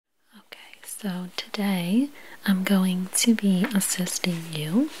So today I'm going to be assisting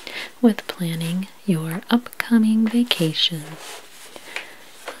you with planning your upcoming vacation.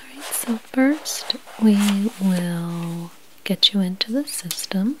 Alright, so first we will get you into the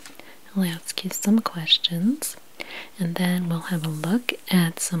system. I'll ask you some questions, and then we'll have a look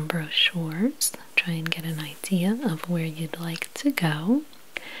at some brochures, try and get an idea of where you'd like to go,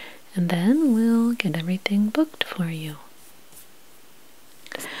 and then we'll get everything booked for you.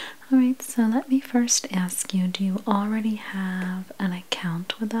 Alright, so let me first ask you, do you already have an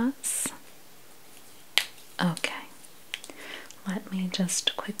account with us? Okay. Let me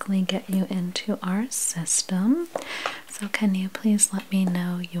just quickly get you into our system. So can you please let me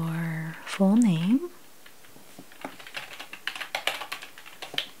know your full name?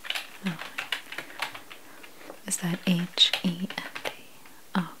 Oh. Is that H-E-N-D?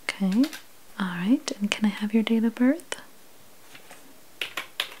 Okay. Alright, and can I have your date of birth?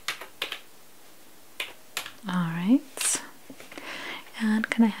 Alright. And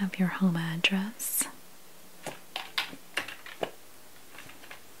can I have your home address?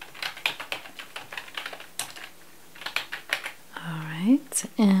 Alright,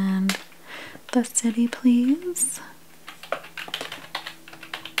 and the city, please.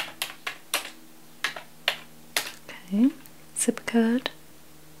 Okay, zip code.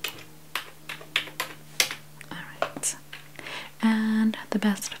 Alright, and the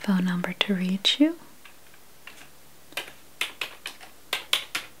best phone number to reach you.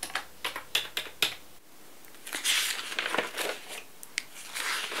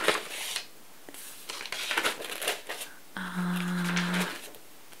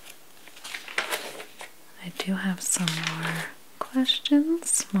 I do have some more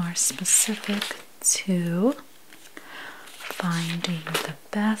questions, more specific to finding the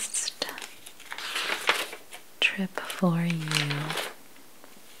best trip for you.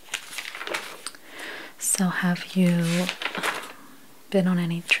 So have you been on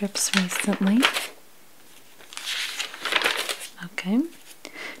any trips recently? Okay.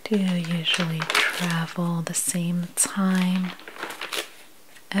 Do you usually travel the same time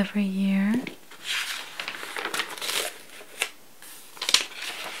every year?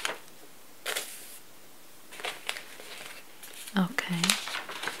 Okay.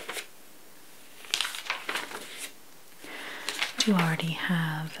 Do you already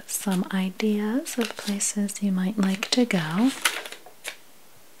have some ideas of places you might like to go?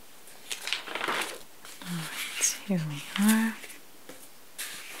 Alright, here we are.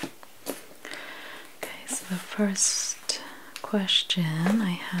 Okay, so the first question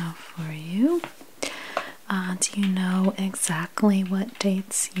I have for you. Do you know exactly what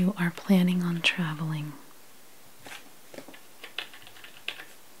dates you are planning on traveling?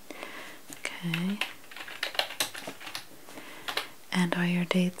 Okay. And are your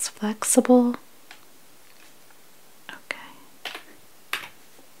dates flexible? Okay.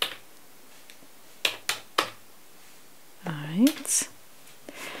 Alright.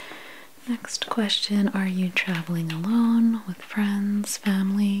 Next question, are you traveling alone, with friends,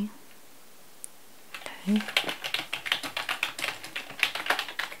 family? Okay.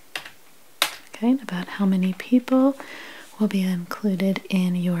 Okay, and about how many people will be included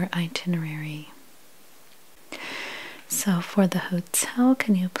in your itinerary? So for the hotel,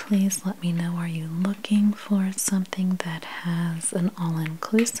 can you please let me know, are you looking for something that has an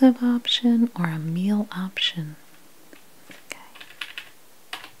all-inclusive option or a meal option?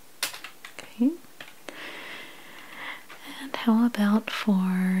 Okay. And how about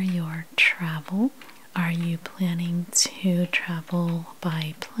for your travel? Are you planning to travel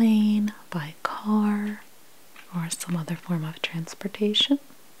by plane, by car, or some other form of transportation?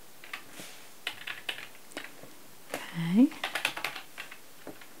 Okay.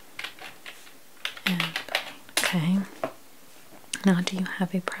 And okay. Now, do you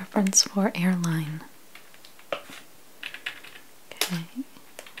have a preference for airline? Okay.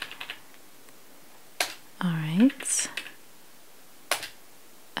 Alright.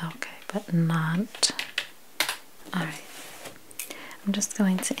 Okay, but not. Alright. I'm just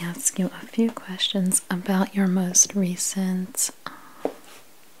going to ask you a few questions about your most recent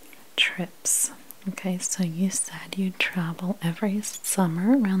trips. Okay, so you said you travel every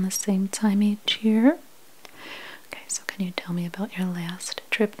summer around the same time each year. Okay, so can you tell me about your last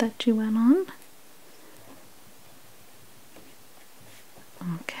trip that you went on?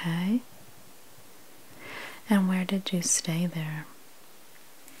 Okay. And where did you stay there?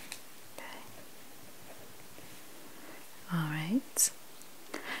 Okay. Alright.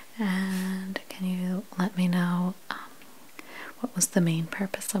 And can you let me know what was the main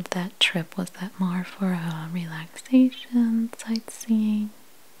purpose of that trip? Was that more for relaxation, sightseeing?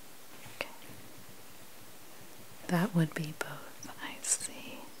 Okay. that would be both. I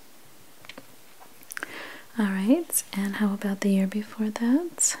see. Alright, and how about the year before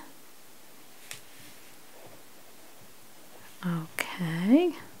that?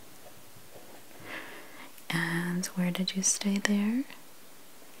 Okay. And where did you stay there?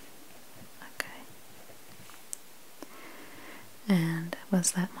 Okay. And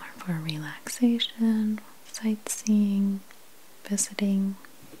was that more for relaxation, sightseeing, visiting?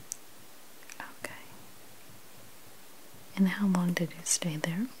 Okay. And how long did you stay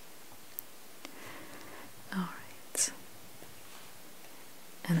there? Alright.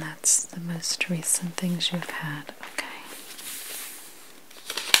 And that's the most recent things you've had. Okay.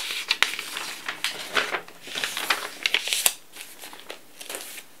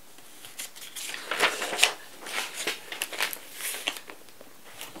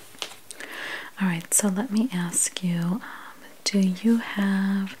 Alright, so let me ask you, do you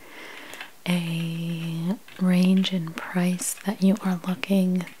have a range in price that you are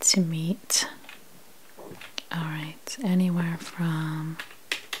looking to meet? Alright, anywhere from,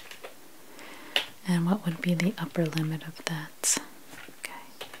 and what would be the upper limit of that?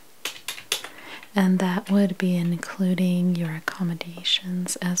 Okay. And that would be including your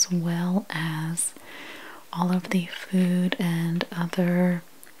accommodations as well as all of the food and other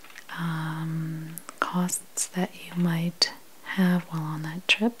costs that you might have while on that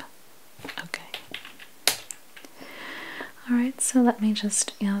trip? Okay. Alright, so let me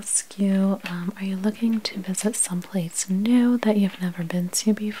just ask you, are you looking to visit someplace new that you've never been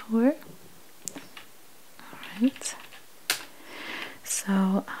to before? Alright.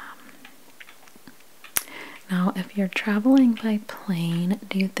 So, now if you're traveling by plane,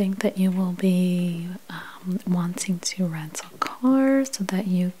 do you think that you will be wanting to rent a car so that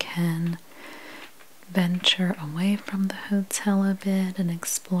you can venture away from the hotel a bit and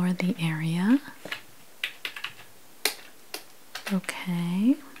explore the area?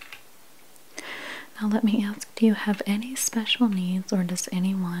 Okay. Now let me ask, do you have any special needs, or does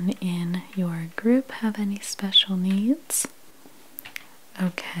anyone in your group have any special needs?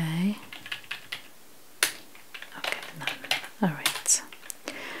 Okay. Okay, none. Alright.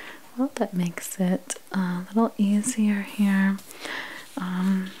 Well, that makes it a little easier here.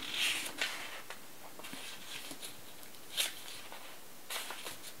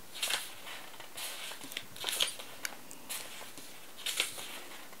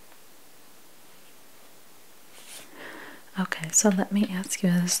 Okay, so let me ask you,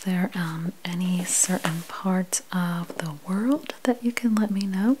 is there any certain part of the world that you can let me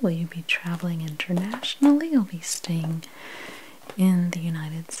know? Will you be traveling internationally? You'll be staying in the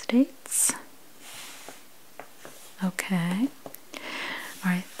United States? Okay.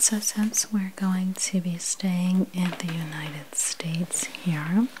 Alright, so since we're going to be staying in the United States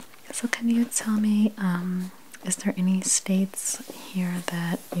here, so can you tell me, is there any states here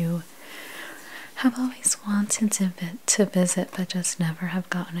that you have always wanted to visit but just never have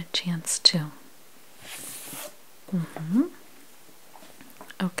gotten a chance to?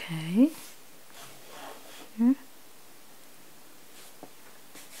 Okay. Here.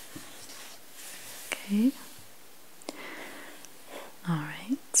 Okay.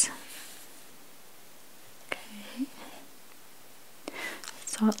 Alright. Okay.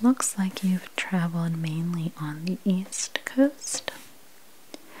 So it looks like you've traveled mainly on the East Coast,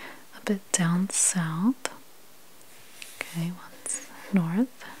 a bit down south. Okay, once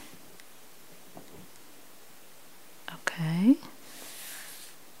north. Okay.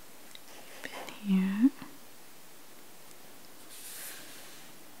 Been here.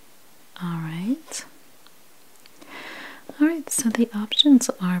 Alright. Alright, so the options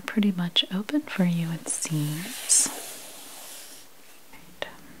are pretty much open for you, it seems.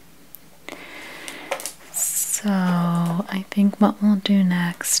 So I think what we'll do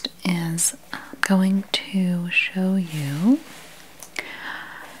next is I'm going to show you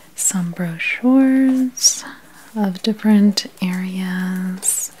some brochures of different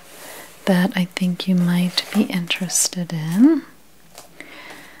areas that I think you might be interested in,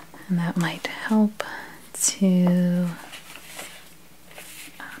 and that might help to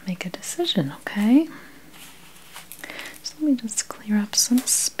make a decision, okay? So let me just clear up some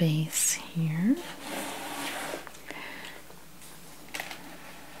space here.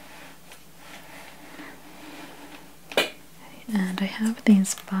 And I have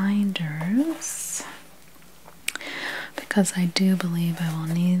these binders because I do believe I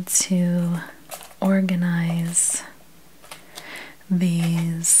will need to organize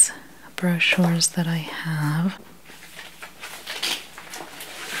these brochures that I have.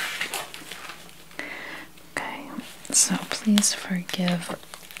 Okay, so please forgive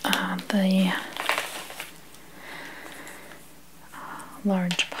the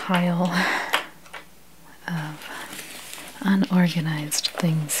large pile of unorganized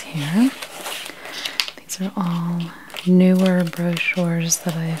things here. These are all newer brochures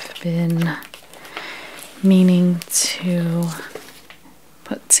that I've been meaning to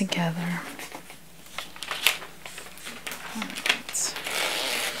put together. Right.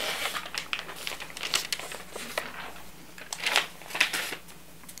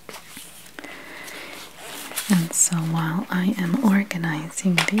 And so while I am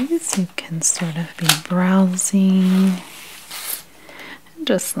organizing these, you can sort of be browsing and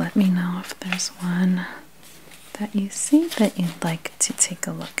just let me know if there's one that you see that you'd like to take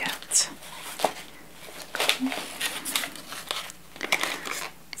a look at. Okay.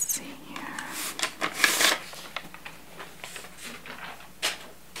 Let's see here.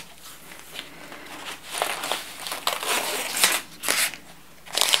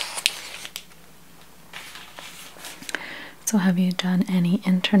 So have you done any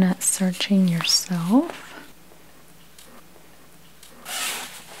internet searching yourself?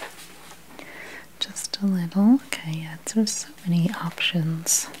 Just a little. Okay, yeah, there's so many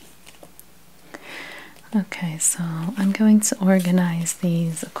options. Okay, so I'm going to organize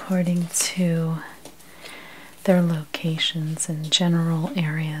these according to their locations in general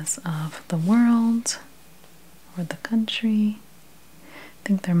areas of the world or the country. I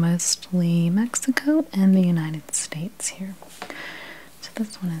think they're mostly Mexico and the United States here. So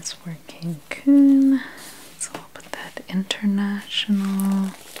this one is for Cancun. So I'll put that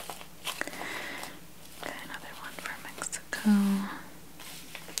international. Okay, another one for Mexico.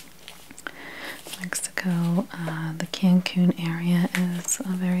 Mexico, the Cancun area is a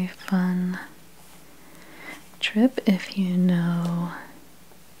very fun trip if you know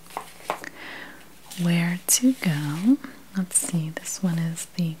where to go. Let's see, this one is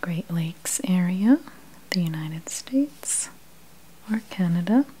the Great Lakes area, the United States or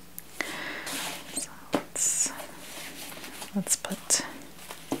Canada. So let's put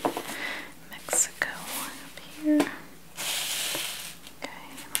Mexico up here. Okay,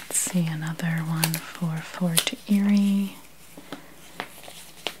 let's see another one for Fort Erie.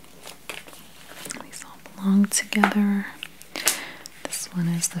 These all belong together. This one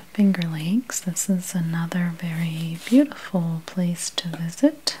is the Finger Lakes. This is another very beautiful place to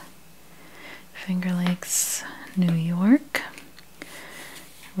visit. Finger Lakes, New York,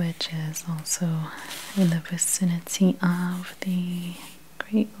 which is also in the vicinity of the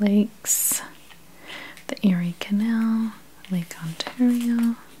Great Lakes, the Erie Canal, Lake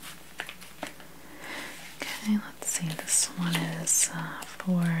Ontario. Okay, let's see, this one is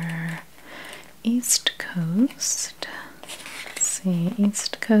for East Coast. Let's see,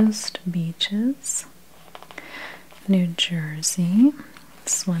 East Coast beaches, New Jersey.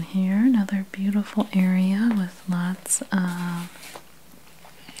 This one here, another beautiful area with lots of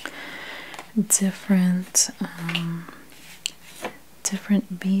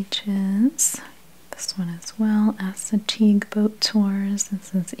different beaches. This one as well, Assateague Boat Tours.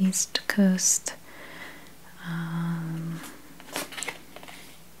 This is East Coast.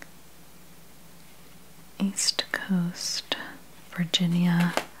 East Coast,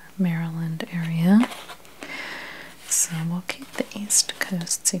 Virginia, Maryland area. So we'll keep the East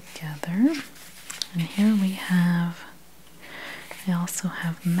Coast together. And here we have, I also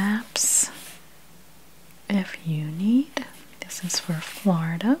have maps if you need. This is for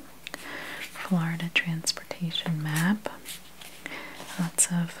Florida. Florida transportation map.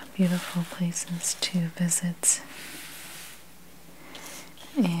 Lots of beautiful places to visit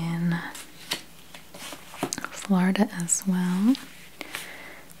in Florida as well.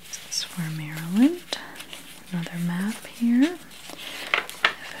 This is for Maryland. Another map here,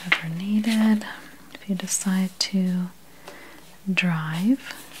 if ever needed, if you decide to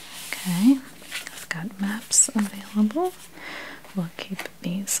drive. Okay, I've got maps available. We'll keep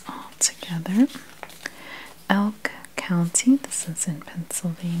these all together. Elk County, this is in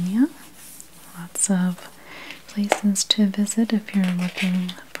Pennsylvania. Lots of places to visit if you're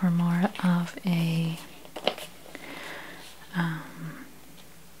looking for more of a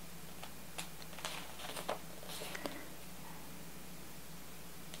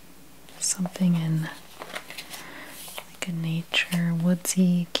something in like a nature,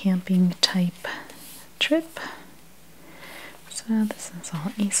 woodsy, camping type trip. So this is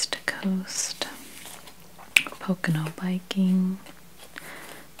all East Coast. Pocono biking.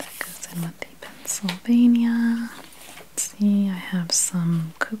 That goes in with the Pennsylvania. Let's see, I have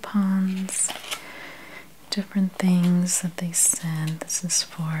some coupons, different things that they send. This is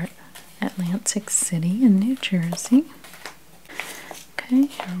for Atlantic City in New Jersey. Okay,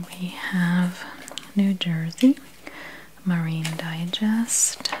 here we have New Jersey. Marine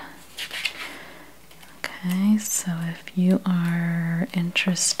Digest. Okay, so if you are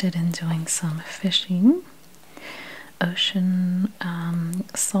interested in doing some fishing, ocean,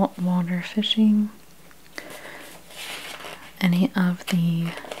 saltwater fishing, any of the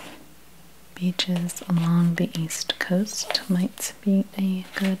beaches along the East Coast might be a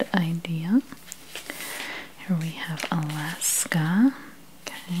good idea. Here we have Alaska.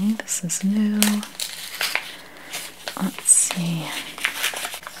 Okay, this is new. Let's see.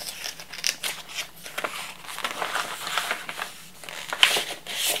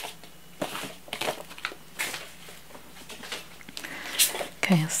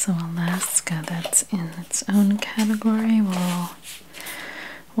 Okay, so Alaska, that's in its own category.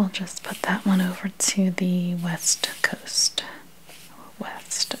 We'll just put that one over to the West Coast,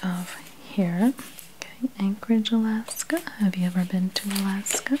 west of here. Okay, Anchorage, Alaska. Have you ever been to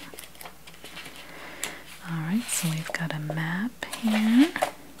Alaska? Alright, so we've got a map here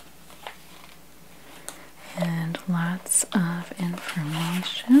and lots of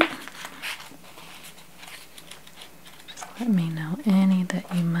information. Just let me know any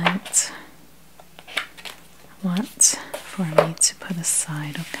that you might want for me to put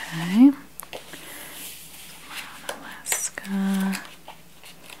aside, okay? Alaska.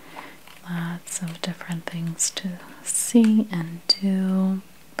 Lots of different things to see and do.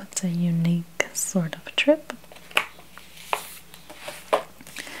 It's a unique sort of trip.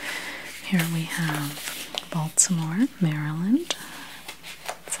 Here we have Baltimore, Maryland.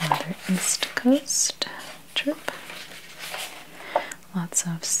 It's another East Coast trip. Lots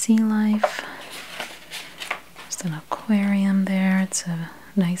of sea life. There's an aquarium there. It's a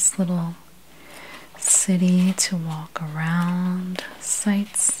nice little city to walk around,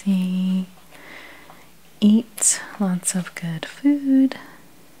 sightsee, eat, lots of good food,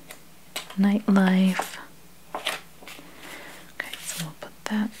 nightlife. Okay, so we'll put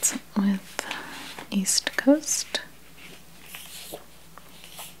that with East Coast.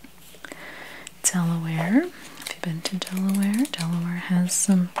 Delaware. Have you been to Delaware? Delaware has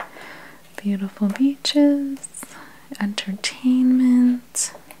some beautiful beaches,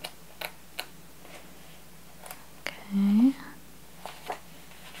 entertainment. Okay.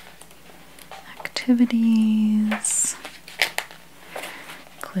 Activities.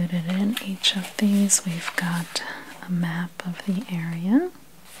 Included in each of these, we've got a map of the area.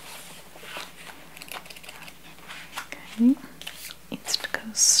 Okay. East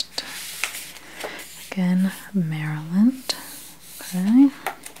Coast. Again, Maryland. Okay.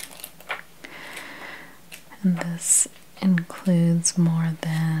 And this includes more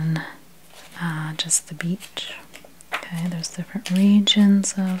than just the beach. Okay, there's different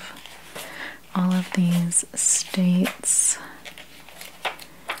regions of all of these states.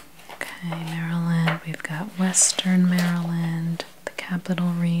 Okay, Maryland, we've got Western Maryland, the Capital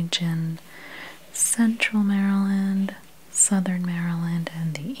Region, Central Maryland, Southern Maryland,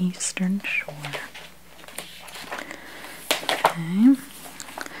 and the Eastern Shore. Okay.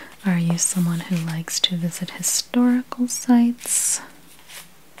 Are you someone who likes to visit historical sites?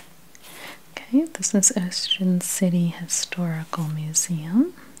 Okay, this is Ocean City Historical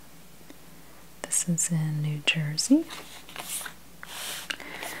Museum. This is in New Jersey.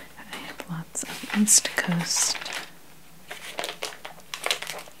 I have lots of East Coast.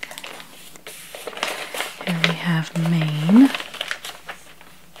 Okay. Here we have Maine.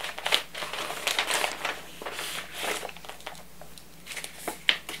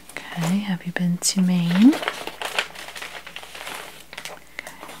 Okay, have you been to Maine? Okay,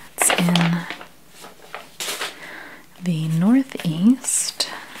 it's in the northeast.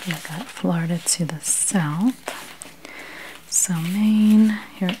 We've got Florida to the south. So Maine,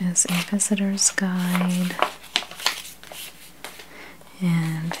 here is a visitor's guide.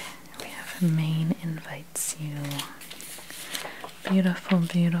 And we have Maine invites you. Beautiful,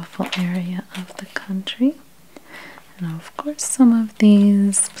 beautiful area of the country. And of course, some of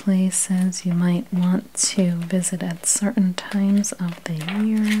these places you might want to visit at certain times of the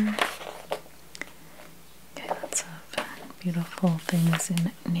year. Okay, lots of beautiful things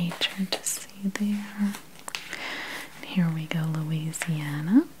in nature to see there. And here we go,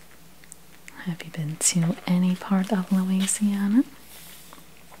 Louisiana. Have you been to any part of Louisiana?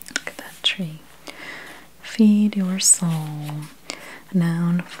 Look at that tree. Feed your soul.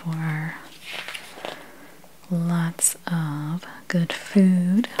 Known for lots of good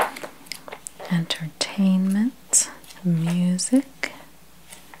food, entertainment, music,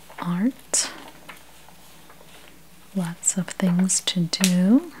 art, lots of things to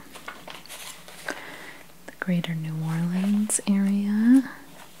do. The greater New Orleans area.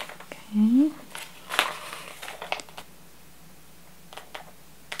 Okay.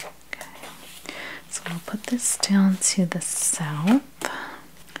 us down to the south.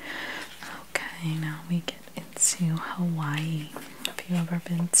 Okay, now we get into Hawaii. Have you ever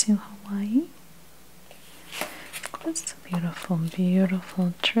been to Hawaii? It's a beautiful,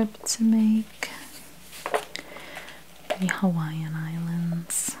 beautiful trip to make. The Hawaiian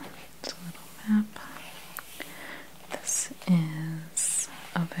Islands. It's a little map. This is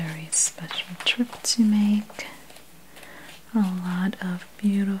a very special trip to make. A lot of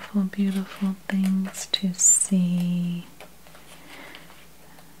beautiful, beautiful things to see.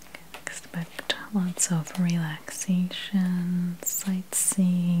 Expect lots of relaxation,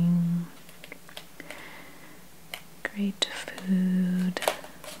 sightseeing, great food,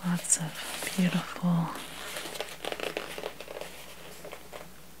 lots of beautiful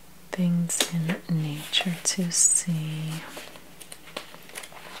things in nature to see.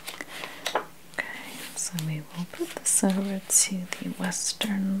 Okay, so we will put this over to the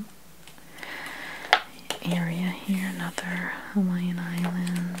western area here, another Hawaiian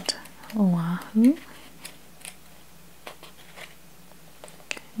island, Oahu.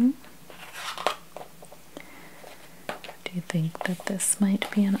 Okay. Do you think that this might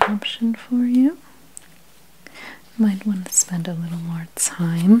be an option for you? You might want to spend a little more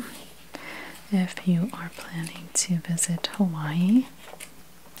time if you are planning to visit Hawaii.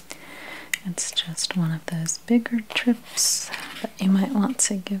 It's just one of those bigger trips, but you might want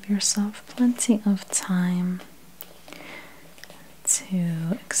to give yourself plenty of time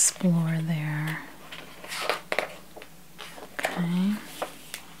to explore there. Okay.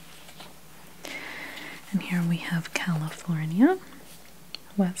 And here we have California,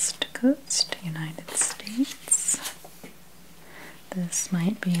 West Coast, United States. This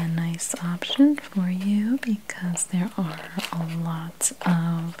might be a nice option for you because there are a lot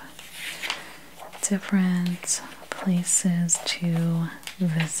of different places to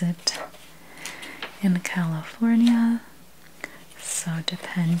visit in California. So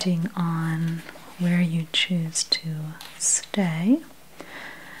depending on where you choose to stay,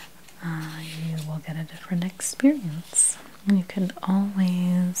 you will get a different experience. You can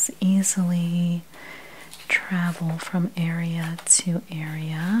always easily travel from area to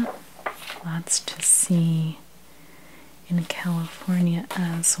area. Lots to see in California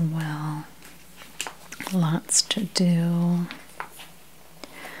as well. Lots to do.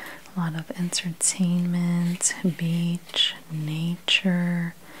 A lot of entertainment, beach,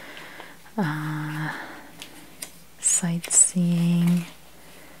 nature, sightseeing.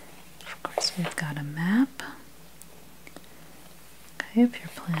 Of course, we've got a map. Okay, if you're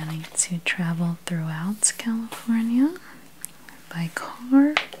planning to travel throughout California by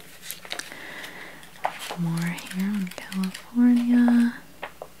car. More here in California.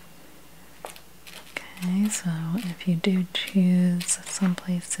 Okay, so if you do choose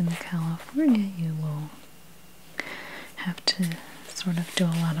someplace in California, you will have to sort of do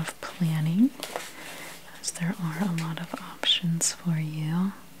a lot of planning, as there are a lot of options for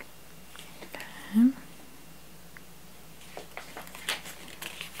you. Okay.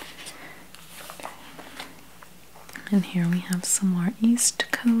 And here we have some more East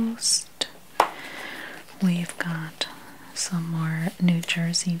Coast. We've got some more New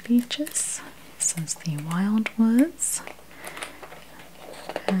Jersey beaches. This is the Wildwoods.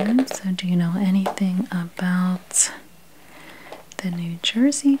 Okay, so do you know anything about the New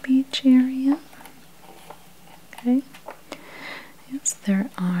Jersey beach area? Okay. Yes, there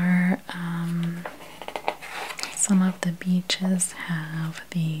are some of the beaches have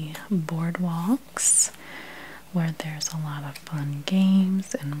the boardwalks where there's a lot of fun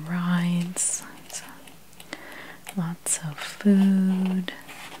games and rides. So, lots of food.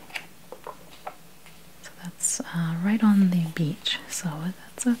 So that's right on the beach. So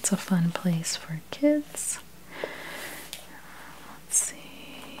that's a fun place for kids. Let's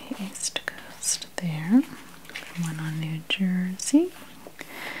see, East Coast there. One on New Jersey.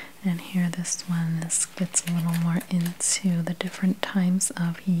 And here this gets a little more into the different times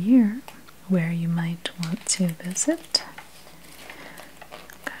of year where you might want to visit.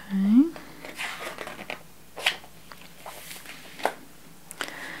 Okay.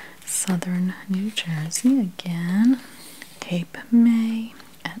 Southern New Jersey again. Cape May,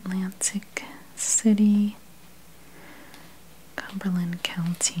 Atlantic City, Cumberland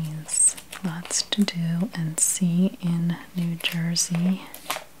counties. Lots to do and see in New Jersey.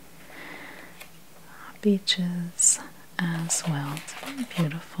 Beaches as well. It's very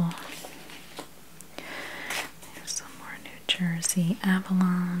beautiful. There's some more New Jersey.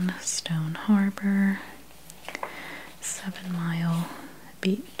 Avalon, Stone Harbor, 7 Mile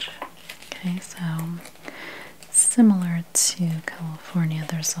Beach. Okay, so similar to California,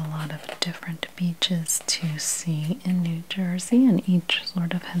 there's a lot of different beaches to see in New Jersey, and each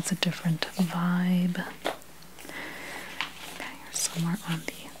sort of has a different vibe. Okay, here's somewhere on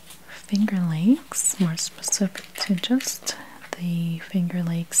the Finger Lakes, more specific to just the Finger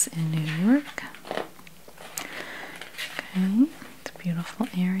Lakes in New York. Okay, it's a beautiful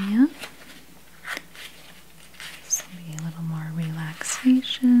area. This will be a little more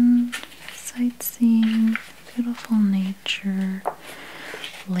relaxation, sightseeing, beautiful nature,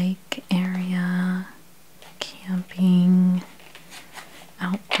 lake area, camping,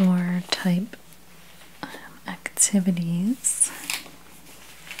 outdoor type activities.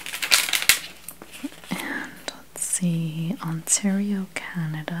 And let's see, Ontario,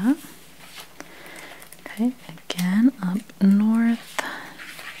 Canada. Okay, again, up north,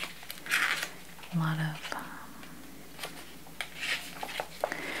 a lot of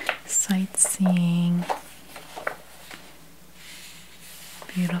sightseeing,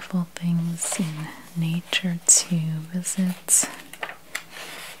 beautiful things in nature to visit,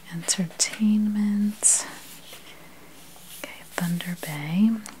 entertainment. Okay, Thunder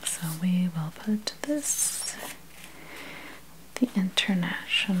Bay. So we will put this, the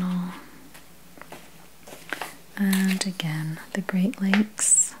international. And again, the Great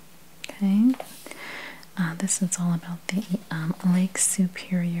Lakes. Okay, this is all about the Lake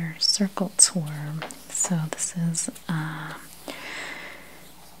Superior Circle Tour. So this is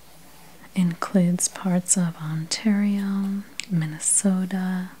includes parts of Ontario,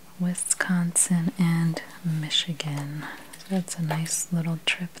 Minnesota, Wisconsin, and Michigan. So it's a nice little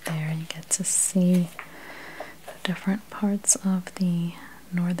trip there. You get to see different parts of the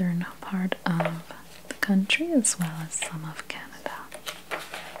northern part of the country as well as some of Canada.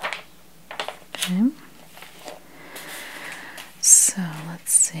 Okay, so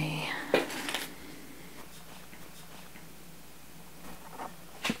let's see.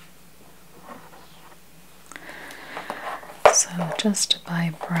 So just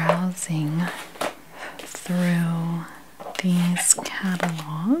by browsing through these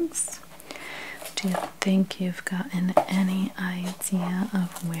catalogs, do you think you've gotten any idea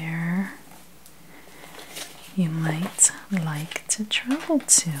of where you might like to travel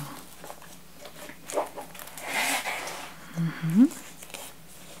to?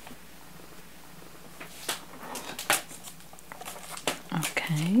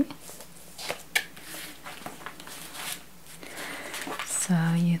 Okay.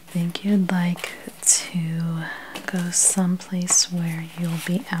 So you think you'd like to go someplace where you'll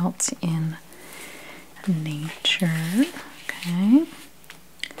be out in nature, okay?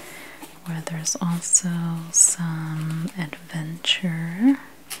 Where there's also some adventure.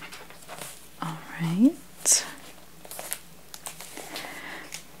 Alright.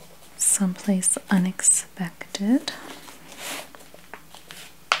 Someplace unexpected.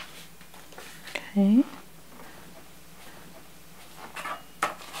 Okay.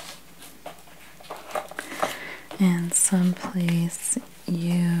 And someplace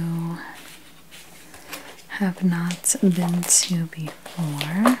you have not been to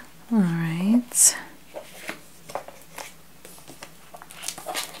before. Alright.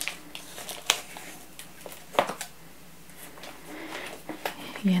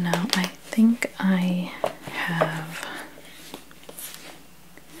 You know, I think I have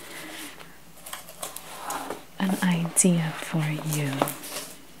an idea for you.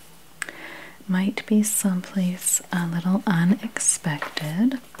 Might be someplace a little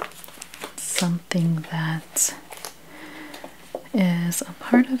unexpected, something that is a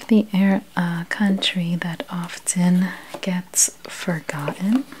part of the country that often gets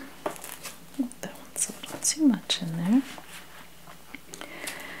forgotten. That one's a little too much in there.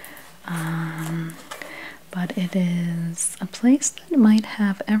 But it is a place that might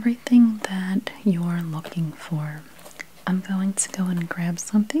have everything that you're looking for. I'm going to go and grab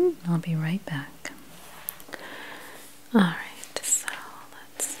something. I'll be right back. Alright, so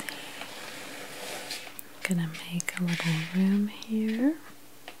let's see. I'm gonna make a little room here.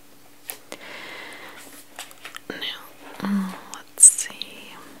 Now, let's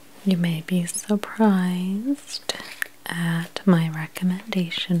see. You may be surprised at my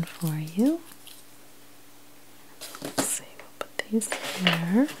recommendation for you. Let's see, we'll put these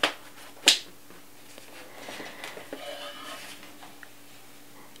here.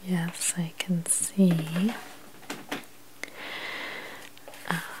 Yes, I can see.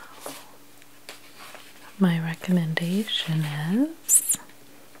 My recommendation is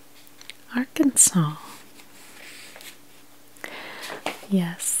Arkansas.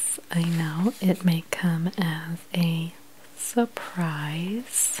 Yes, I know it may come as a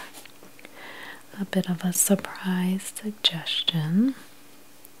surprise, a bit of a surprise suggestion.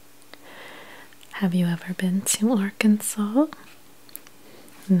 Have you ever been to Arkansas?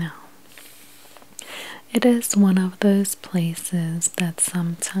 No. It is one of those places that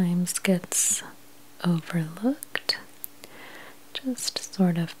sometimes gets overlooked, just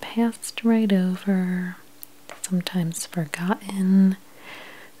sort of passed right over, sometimes forgotten,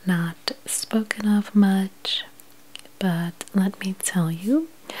 not spoken of much. But let me tell you,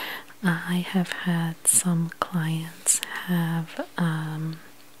 I have had some clients have a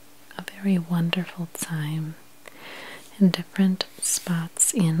very wonderful time in different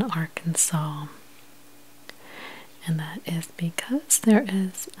spots in Arkansas. And that is because there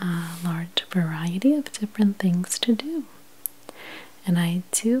is a large variety of different things to do. And I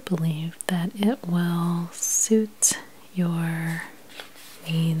do believe that it will suit your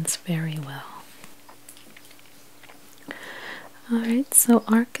needs very well. Alright, so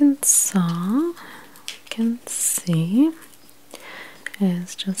Arkansas, we can see,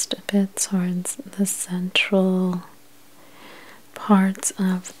 is just a bit towards the central parts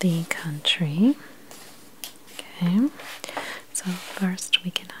of the country. Okay, so first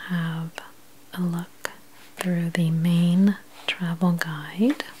we can have a look through the main travel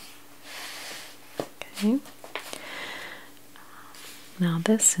guide. Okay, now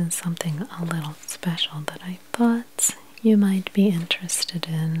this is something a little special that I thought you might be interested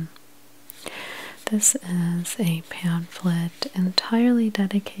in. This is a pamphlet entirely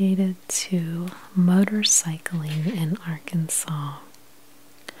dedicated to motorcycling in Arkansas.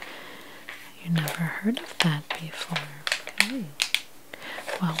 You never heard of that before. Okay.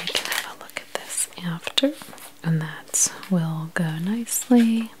 Well, we can have a look at this after, and that will go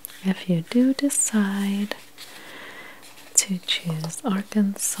nicely if you do decide to choose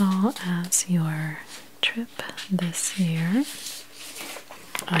Arkansas as your trip this year.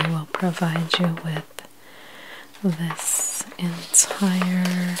 I will provide you with this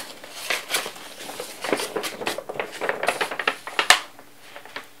entire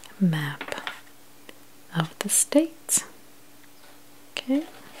map of the state. Okay,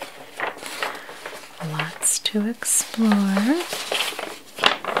 lots to explore.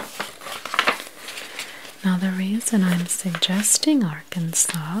 Now the reason I'm suggesting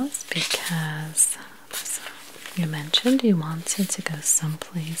Arkansas is because you mentioned you wanted to go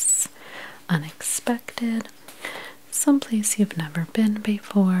someplace unexpected, someplace you've never been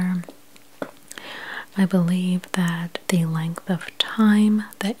before. I believe that the length of time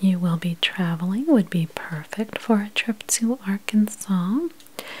that you will be traveling would be perfect for a trip to Arkansas.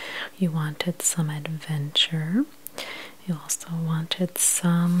 You wanted some adventure. You also wanted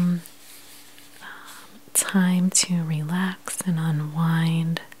some time to relax and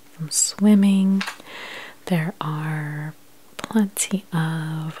unwind, some swimming. There are plenty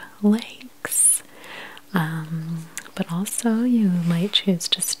of lakes, but also you might choose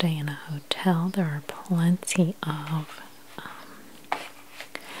to stay in a hotel. There are plenty of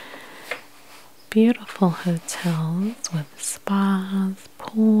beautiful hotels with spas,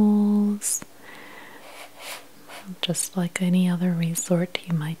 pools, just like any other resort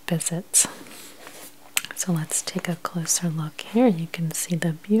you might visit. So let's take a closer look here. You can see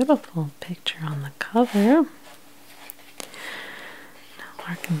the beautiful picture on the cover. Now,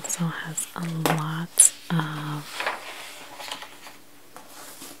 Arkansas has a lot of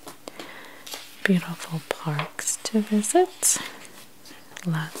beautiful parks to visit.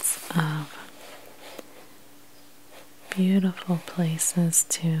 Lots of beautiful places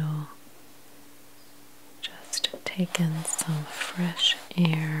to just take in some fresh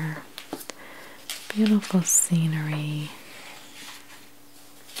air. Beautiful scenery.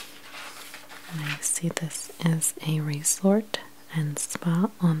 And I see this is a resort and spa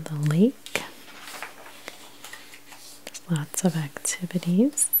on the lake. There's lots of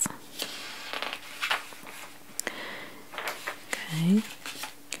activities. Okay,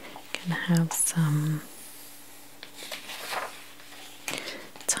 can have some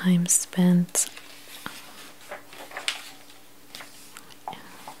time spent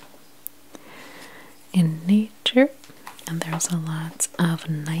in nature, and there's a lot of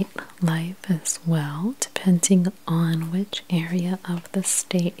nightlife as well, depending on which area of the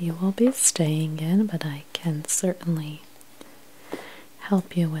state you will be staying in, but I can certainly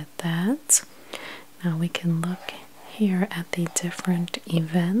help you with that. Now we can look here at the different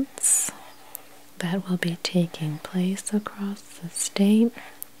events that will be taking place across the state.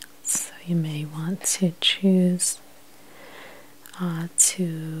 So you may want to choose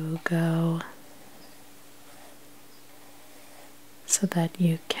to go so that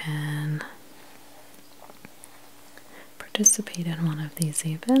you can participate in one of these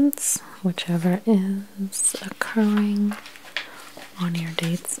events, whichever is occurring on your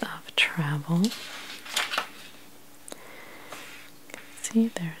dates of travel. See,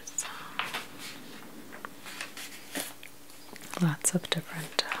 there's lots of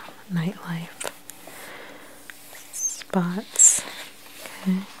different nightlife spots.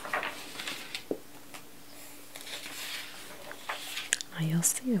 Okay. Now you'll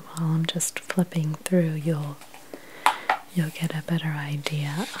see while I'm just flipping through, you'll get a better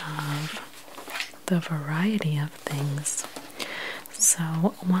idea of the variety of things. So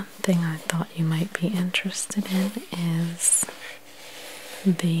one thing I thought you might be interested in is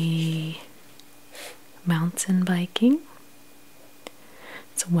the mountain biking.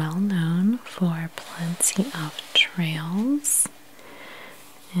 It's well known for plenty of trails,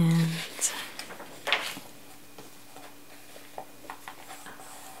 and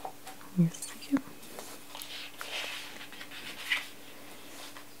you see.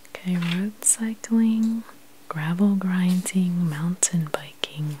 Okay, road cycling, gravel grinding, mountain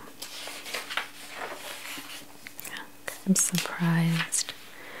biking. I'm surprised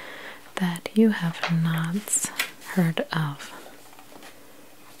that you have not heard of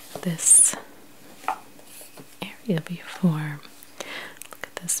this area before. Look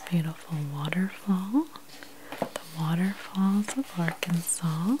at this beautiful waterfall, the waterfalls of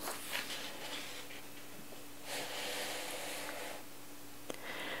Arkansas.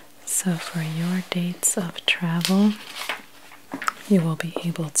 So for your dates of travel, you will be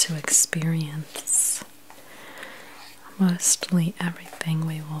able to experience mostly everything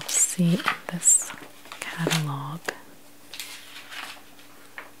we will see in this catalog.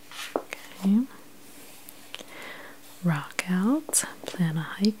 Okay. Rock out, plan a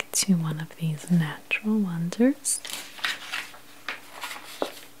hike to one of these natural wonders.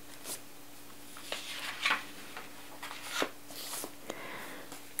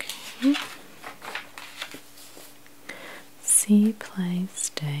 Okay. See, play,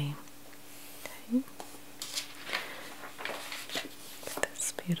 stay. Okay.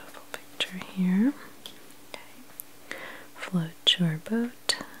 This beautiful picture here. Okay. Float your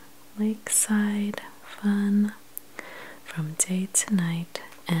boat, lakeside, fun, from day to night,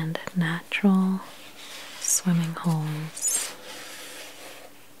 and natural swimming holes.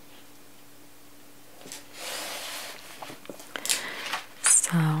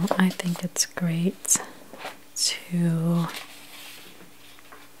 So I think it's great to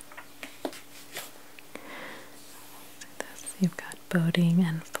you've got boating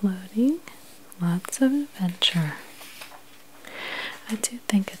and floating, lots of adventure. I do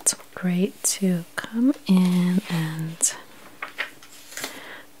think it's great to come in and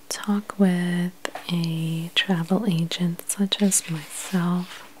talk with a travel agent such as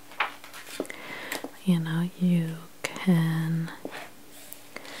myself. You know, you can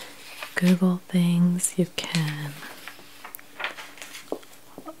Google things, you can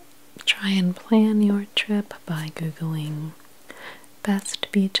try and plan your trip by Googling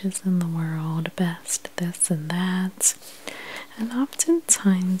best beaches in the world, best this and that, and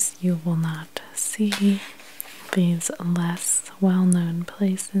oftentimes you will not see these less well-known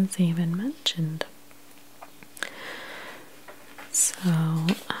places even mentioned. So,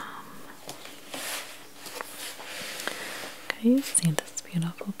 okay, you see this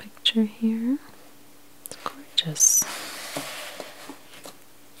beautiful picture here? It's gorgeous.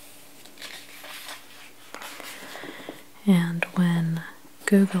 And when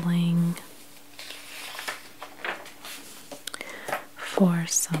Googling for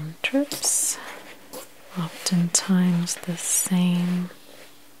some trips, oftentimes the same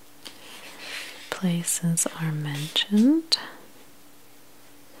places are mentioned.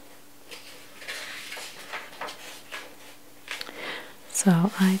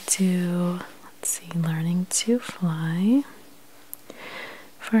 So I do, let's see, learning to fly,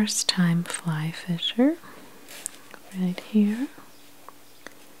 first time fly fisher. Right here.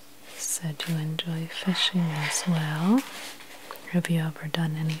 Said you enjoy fishing as well. Have you ever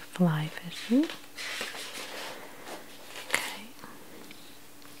done any fly fishing? Okay.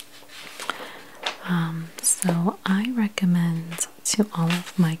 So I recommend to all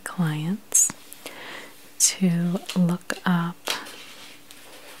of my clients to look up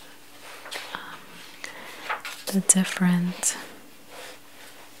the different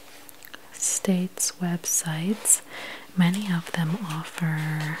states' websites. Many of them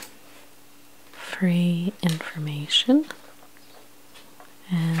offer free information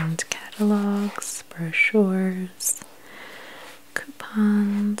and catalogs, brochures,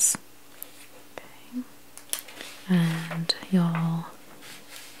 coupons. Okay. And you'll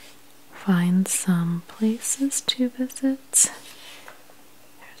find some places to visit.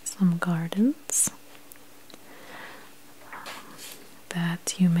 There's some gardens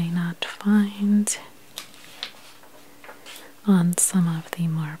that you may not find on some of the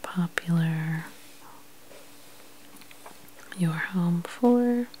more popular Your Home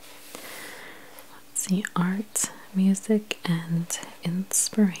for. Let's see, art, music, and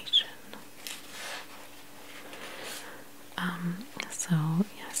inspiration. So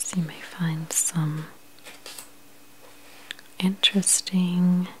yes, you may find some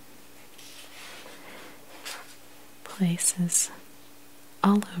interesting places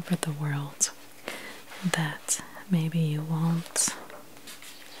all over the world that maybe you won't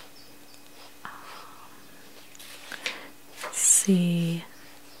see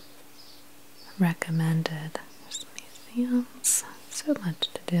recommended. There's museums, so much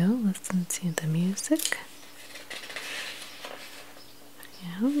to do. Listen to the music.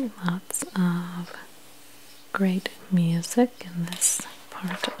 Yeah, lots of great music in this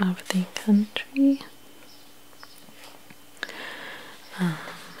part of the country.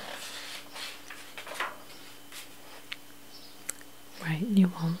 Right,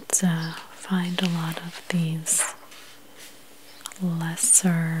 you won't find a lot of these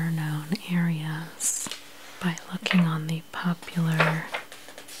lesser known areas by looking on the popular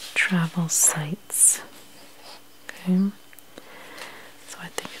travel sites. Okay, so I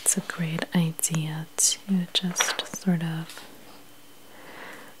think it's a great idea to just sort of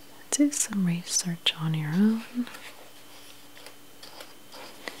do some research on your own.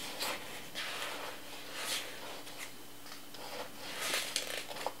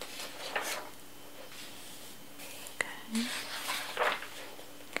 Okay.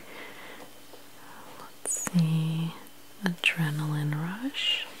 Let's see, adrenaline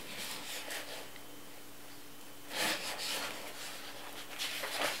rush.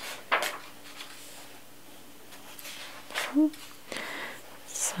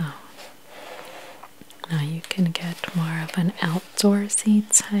 So now you can get more of an outdoorsy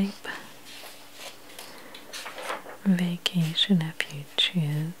type vacation if you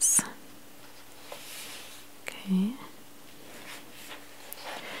choose. Okay.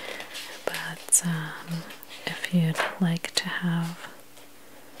 But if you'd like to have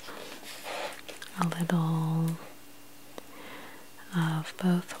a little of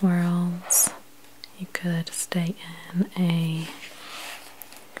both worlds, you could stay in a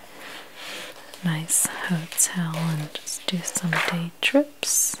nice hotel and just do some day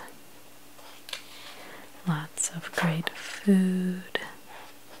trips. Lots of great food.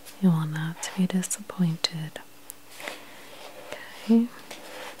 You will not be disappointed. Okay.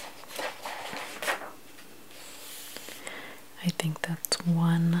 I think that's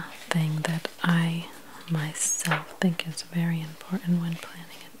one thing that I myself think is very important when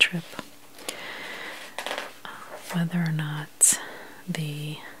planning a trip. Whether or not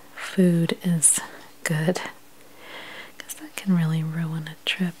the food is good, because that can really ruin a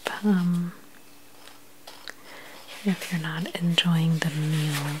trip if you're not enjoying the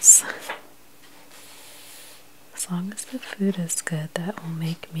meals. As long as the food is good, that will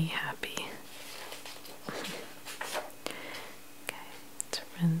make me happy. Okay,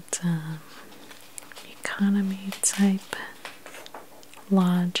 different economy type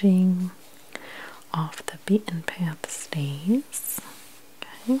lodging, off the beaten path stays.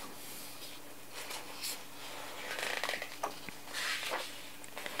 Okay.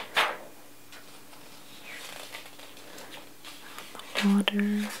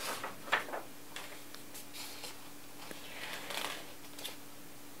 Water.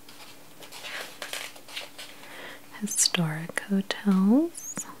 Historic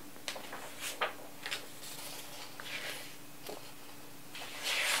hotels.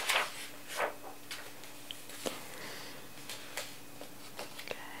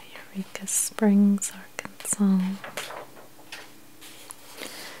 Okay, Eureka Springs, Arkansas.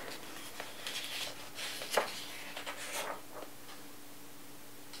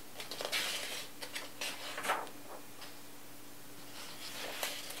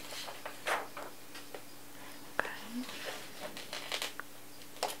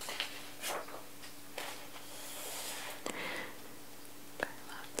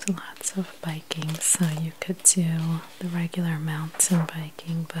 Lots of biking, so you could do the regular mountain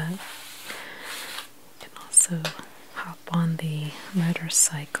biking, but you can also hop on the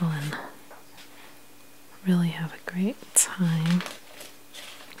motorcycle and really have a great time.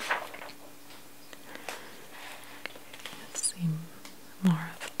 Let's see more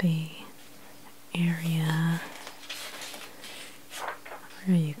of the area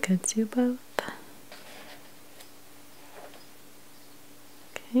where you could do both.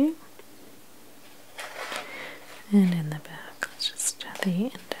 Okay.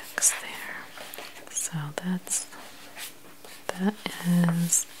 that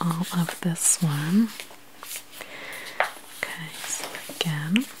is all of this one. Okay, so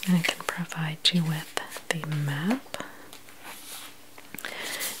again, I can provide you with the map.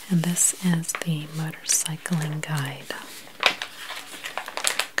 And this is the motorcycling guide.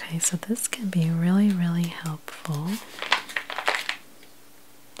 Okay, so this can be really, really helpful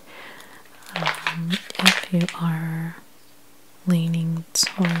if you are leaning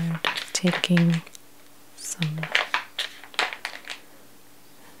toward taking some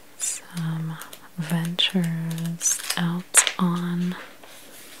ventures out on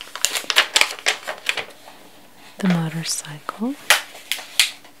the motorcycle.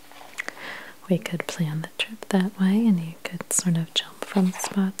 We could plan the trip that way and you could sort of jump from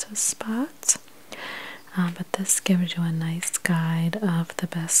spot to spot. But this gives you a nice guide of the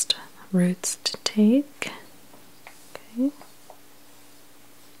best routes to take. Okay.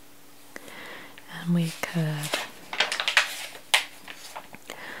 And we could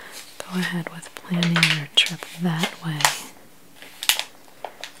go ahead with planning your trip that way.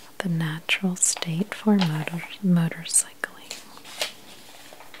 The natural state for motorcycling.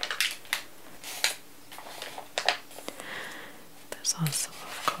 There's also,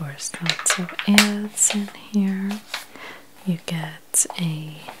 of course, lots of ads in here. You get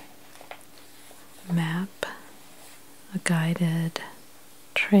a map, a guided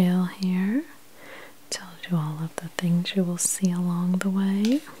trail here. Tells you all of the things you will see along the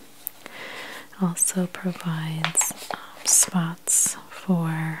way. Also provides spots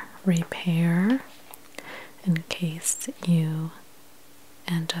for repair in case you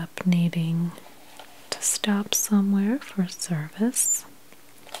end up needing to stop somewhere for service.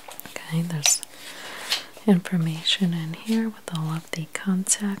 Okay, there's information in here with all of the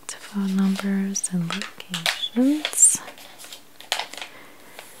contact phone numbers and locations.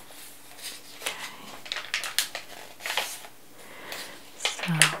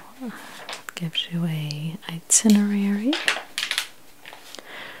 So it gives you a itinerary.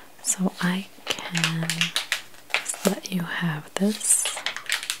 So I can just let you have this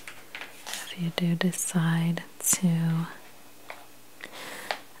if you do decide to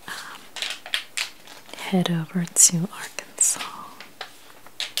head over to Arkansas.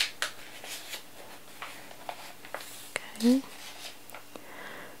 Okay,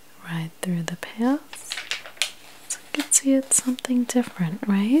 ride through the paths. So you can see it's something different,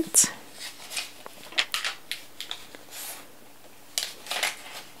 right?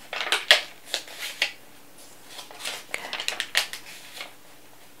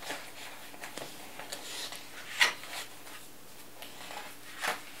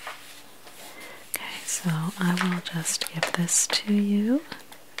 So I will just give this to you.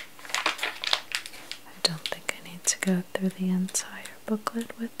 I don't think I need to go through the entire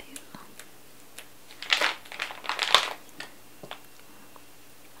booklet with you.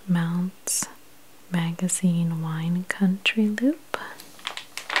 Mounts Magazine Wine Country Loop.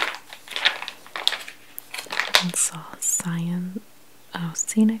 Arkansas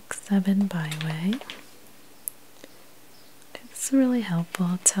Scenic 7 Byway. It's really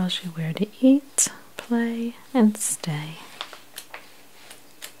helpful. It tells you where to eat, play, and stay.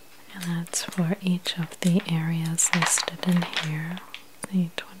 And that's for each of the areas listed in here. The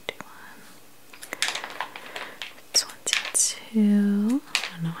 21, 22.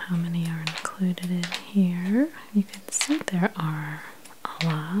 I don't know how many are included in here. You can see there are a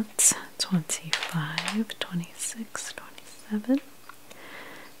lot. 25, 26, 27.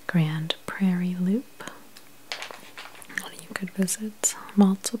 Grand Prairie Loop. You could visit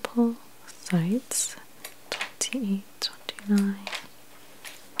multiple sites. 28, 29.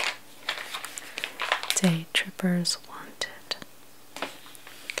 Day Trippers Wanted.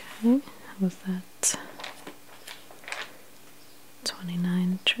 Okay, was that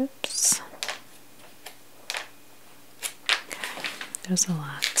 29 trips? Okay, there's a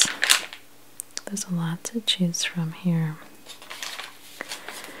lot. There's a lot to choose from here.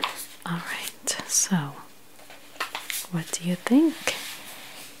 Alright, so what do you think?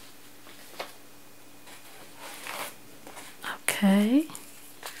 Okay.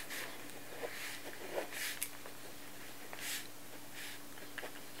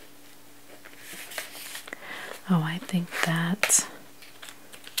 Oh, I think that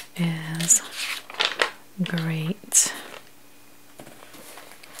is great.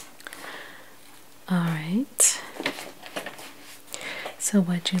 All right. So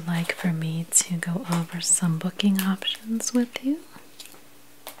would you like for me to go over some booking options with you?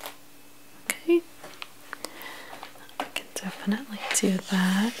 Okay. I can definitely do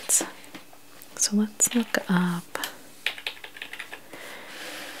that. So let's look up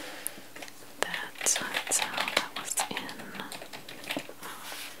that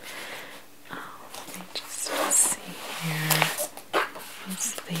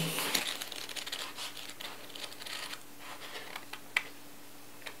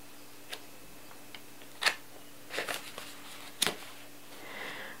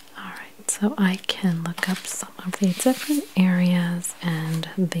so I can look up some of the different areas and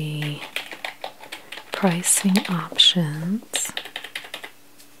the pricing options.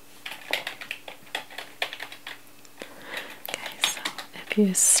 Okay, so if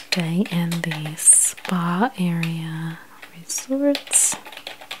you stay in the spa area resorts,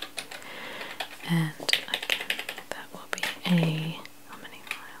 and again, that will be how many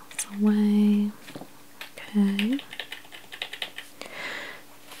miles away? Okay.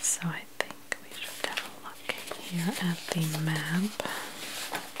 So I think we should have a look here at the map.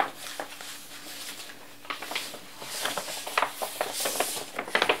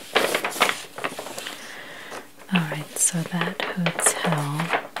 Alright, so that hotel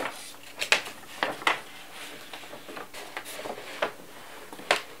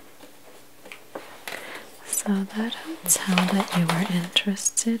that you were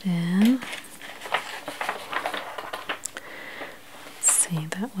interested in, let's see,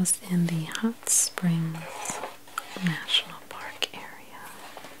 that was in the Hot Springs National Park area.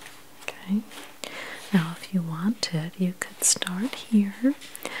 Okay, now if you wanted, you could start here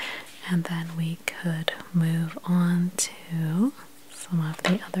and then we could move on to some of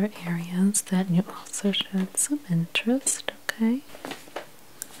the other areas that you also showed some interest. Okay,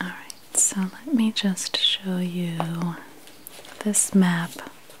 alright, so let me just show you this map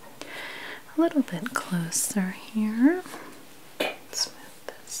a little bit closer here. Let's move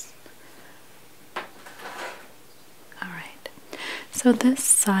this. Alright, so this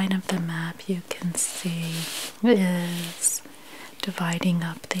side of the map you can see is dividing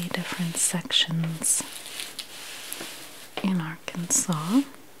up the different sections in Arkansas.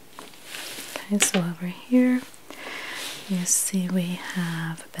 Okay, so over here you see we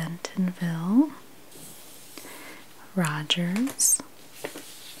have Bentonville, Rogers,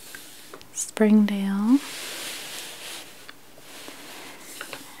 Springdale, and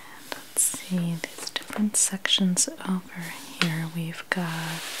let's see these different sections over here. We've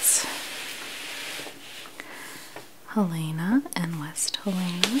got Helena and West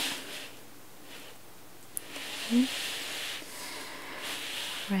Helena. Okay.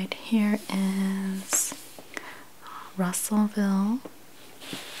 Right here is Russellville,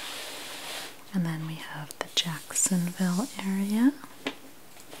 and then we have the Jacksonville area.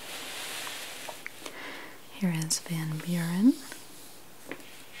 Here is Van Buren,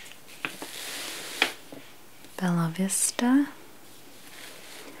 Bella Vista,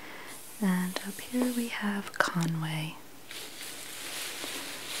 and up here we have Conway.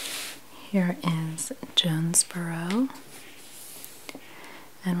 Here is Jonesboro,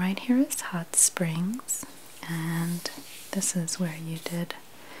 and right here is Hot Springs, and this is where you did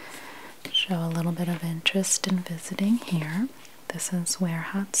show a little bit of interest in visiting here. This is where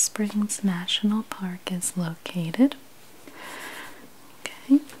Hot Springs National Park is located.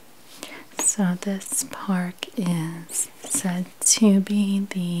 Okay, so this park is said to be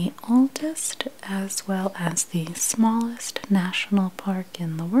the oldest as well as the smallest national park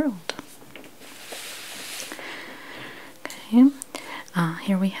in the world. Okay,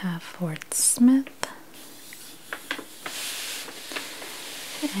 here we have Fort Smith,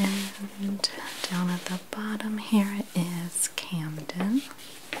 and down at the bottom here is Camden.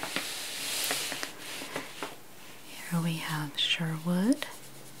 Here we have Sherwood.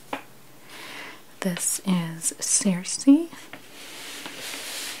 This is Searcy.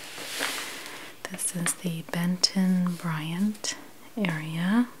 This is the Benton Bryant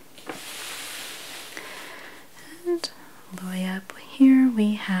area. And all the way up here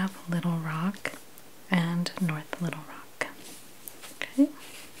we have Little Rock and North Little Rock. Okay.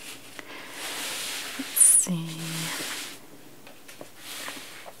 Let's see.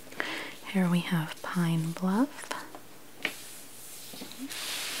 Here we have Pine Bluff.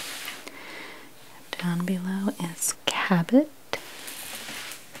 Down below is Cabot.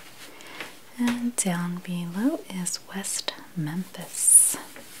 And down below is West Memphis.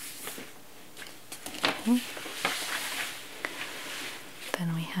 Okay.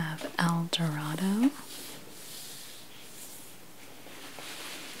 Then we have El Dorado.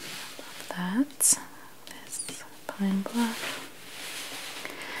 That is Pine Bluff.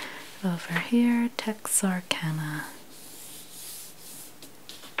 Over here, Texarkana.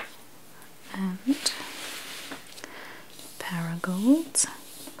 And Paragould.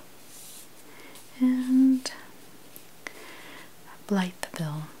 And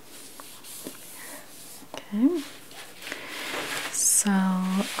Blytheville. Okay. So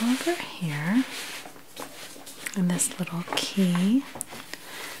over here, in this little key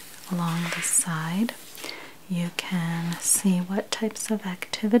along the side, you can see what types of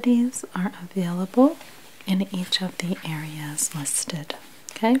activities are available in each of the areas listed.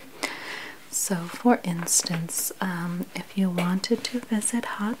 Okay, So for instance, if you wanted to visit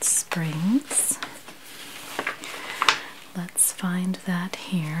hot springs, let's find that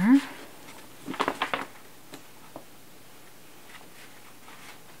here.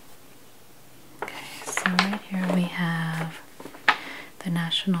 Okay, so right here we have the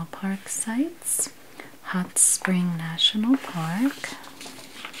national park sites. Hot Spring National Park.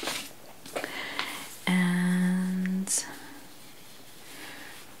 And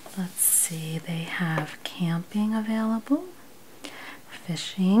let's see, they have camping available,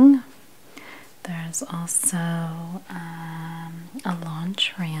 fishing. There's also a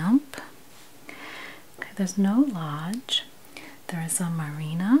launch ramp. Okay, there's no lodge. There is a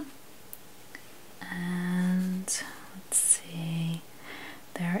marina. And let's see,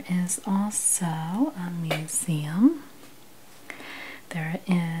 there is also a museum. There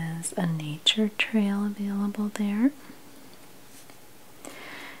is a nature trail available there.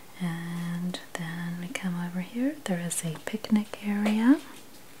 And then we come over here, there is a picnic area.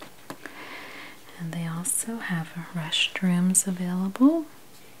 And they also have restrooms available.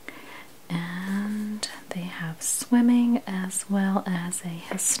 And they have swimming as well as a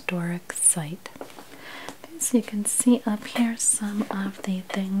historic site. So you can see up here some of the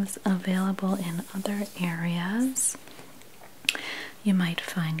things available in other areas. You might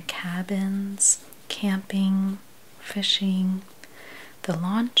find cabins, camping, fishing, the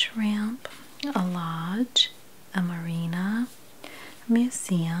launch ramp, a lodge, a marina, a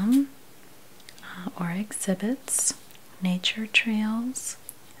museum, or exhibits, nature trails,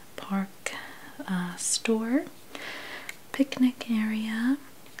 park store, picnic area.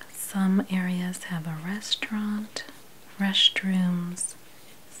 Some areas have a restaurant, restrooms,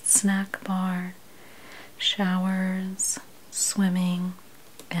 snack bar, showers, swimming,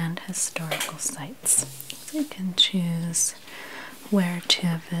 and historical sites. So you can choose where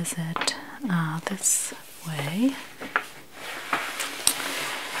to visit this way.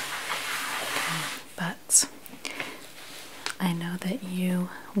 But I know that you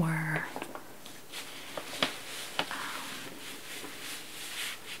were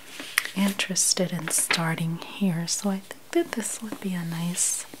interested in starting here, so I think that this would be a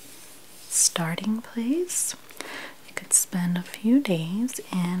nice starting place. You could spend a few days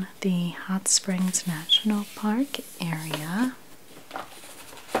in the Hot Springs National Park area.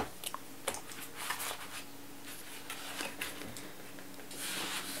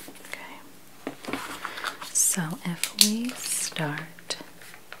 Okay, so if we start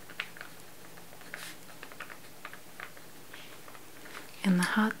in the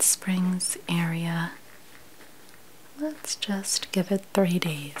Hot Springs area, let's just give it 3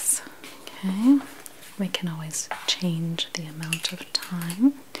 days. Okay, we can always change the amount of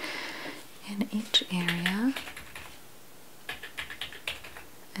time in each area.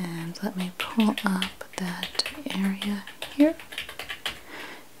 And let me pull up that area here,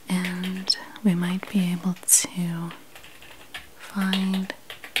 and we might be able to find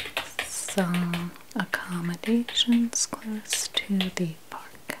some accommodations close to the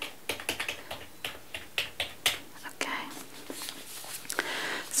park. Okay,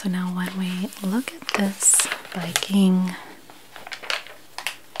 so now when we look at this biking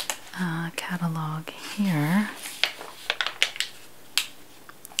catalog here,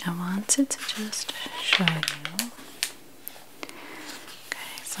 I wanted to just show you.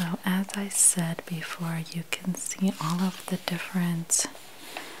 Okay, so as I said before, you can see all of the different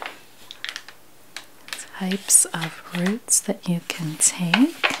types of routes that you can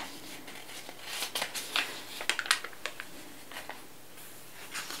take.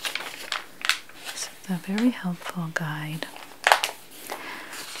 So it's a very helpful guide.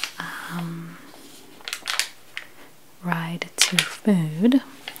 Ride to food.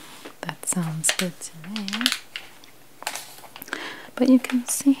 That sounds good to me. But you can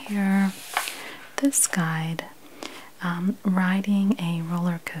see here this guide, riding a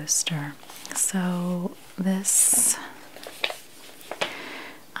roller coaster. So this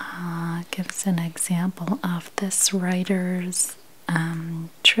gives an example of this writer's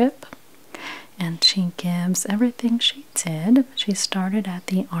trip, and she gives everything she did. She started at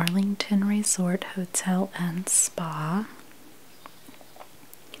the Arlington Resort Hotel and Spa,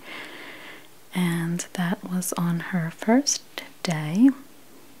 and that was on her first day.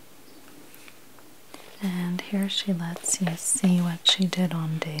 And here she lets you see what she did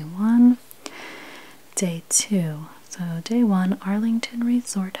on day 1. Day 2. So day 1, Arlington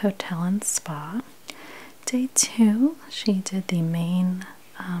Resort Hotel and Spa. Day 2, she did the main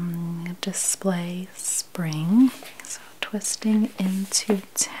display spring. So twisting into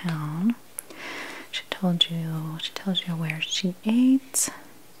town. She tells you where she ate.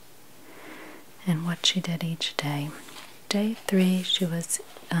 and what she did each day. Day 3, she was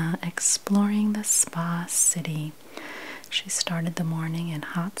exploring the spa city. She started the morning in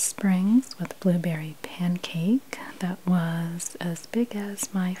hot springs with blueberry pancake that was as big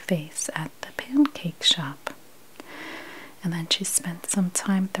as my face at the pancake shop. And then she spent some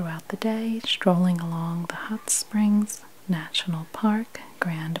time throughout the day strolling along the hot springs National Park,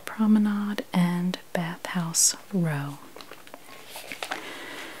 Grand Promenade, and Bathhouse Row.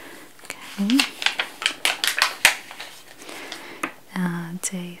 Okay.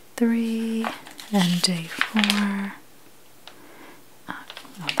 Day 3 and day 4.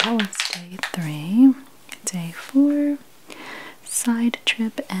 That was day 3. Day 4, side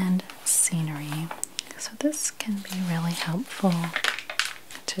trip and scenery. So this can be really helpful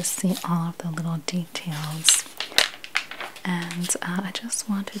to see all of the little details. And I just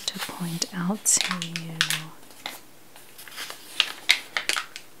wanted to point out to you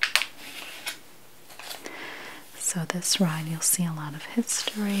so this ride, you'll see a lot of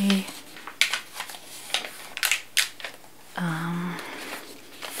history. I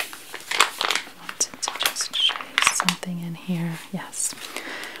wanted to just show you something in here. Yes.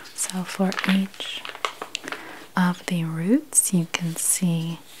 So for each of the routes, you can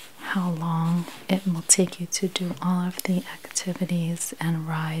see how long it will take you to do all of the activities and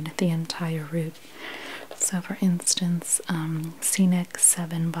ride the entire route. So for instance, Scenic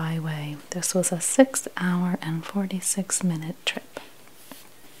 7 Byway. This was a 6-hour and 46-minute trip.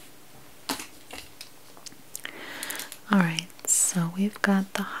 Alright, so we've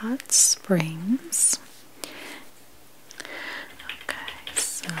got the hot springs. Okay,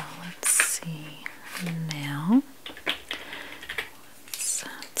 so let's see now. Let's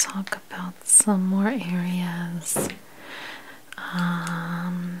talk about some more areas.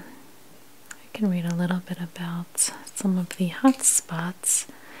 I can read a little bit about some of the hot spots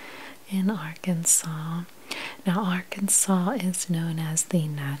in Arkansas. Now, Arkansas is known as the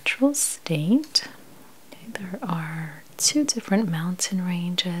natural state. There are 2 different mountain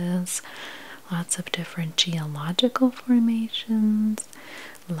ranges, lots of different geological formations,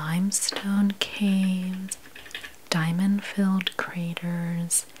 limestone caves, diamond-filled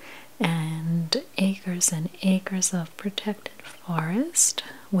craters, and acres of protected forest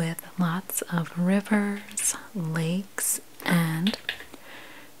with lots of rivers, lakes, and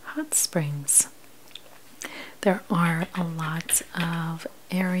hot springs. There are a lot of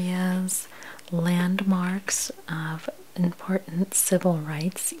areas, landmarks of important civil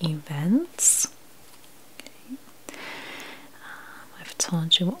rights events. Okay. I've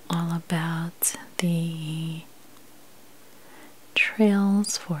told you all about the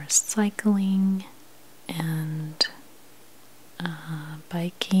trails for cycling and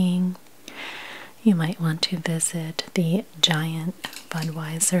biking. You might want to visit the giant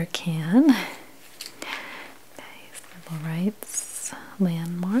Budweiser can. Okay, civil rights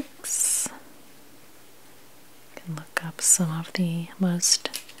landmarks. You can look up some of the most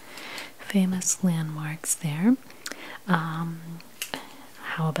famous landmarks there.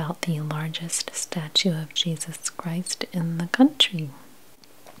 How about the largest statue of Jesus Christ in the country?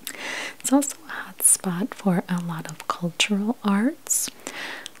 It's also a hot spot for a lot of cultural arts.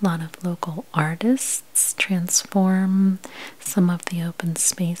 A lot of local artists transform some of the open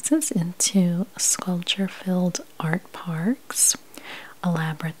spaces into sculpture-filled art parks,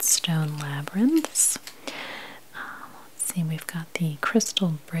 elaborate stone labyrinths. Let's see, we've got the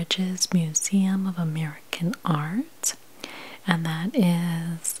Crystal Bridges Museum of American Art, and that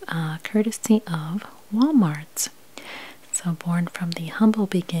is courtesy of Walmart. So born from the humble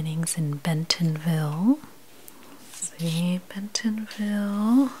beginnings in Bentonville. Let's see,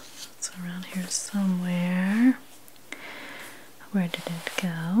 Bentonville. It's around here somewhere. Where did it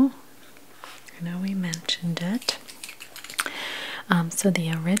go? I know we mentioned it. So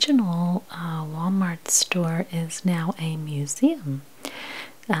the original Walmart store is now a museum.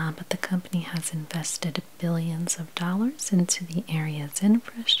 But the company has invested billions of dollars into the area's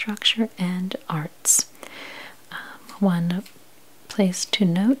infrastructure and arts. One place to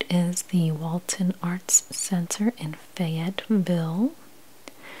note is the Walton Arts Center in Fayetteville.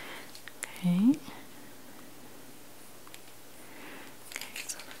 Okay. Okay,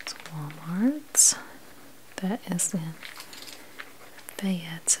 so that's Walmart. That is in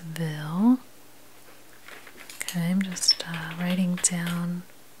Fayetteville. Okay, I'm just writing down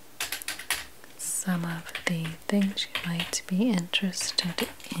some of the things you might be interested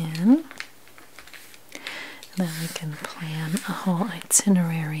in. And then we can plan a whole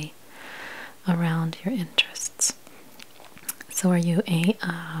itinerary around your interests. So are you a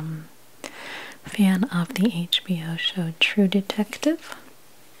fan of the HBO show True Detective?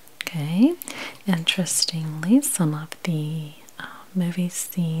 Okay, interestingly, some of the movie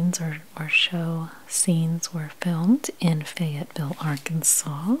scenes or show scenes were filmed in Fayetteville,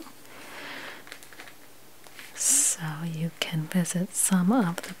 Arkansas. So you can visit some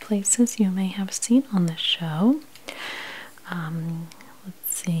of the places you may have seen on the show.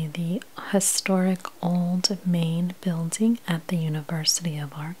 Let's see, the historic old main building at the University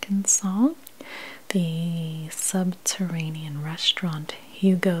of Arkansas, the subterranean restaurant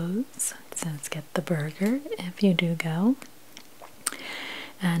Hugo's, says get the burger if you do go,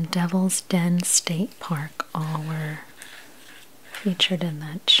 and Devil's Den State Park all were featured in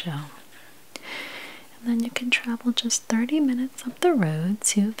that show. And then you can travel just 30 minutes up the road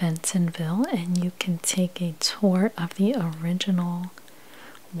to Bentonville and you can take a tour of the original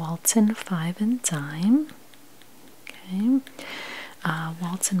Walton Five and Dime. Okay.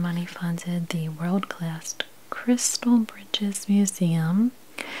 Walton money funded the world-class Crystal Bridges Museum,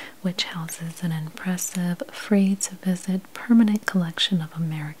 which houses an impressive free-to-visit permanent collection of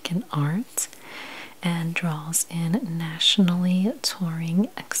American art and draws in nationally touring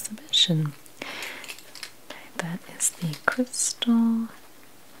exhibition. That is the Crystal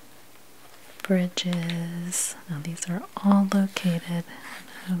Bridges. Now these are all located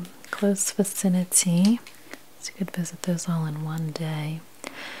in a close vicinity, so you could visit those all in one day.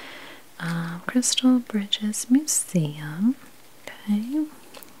 Crystal Bridges Museum. Okay,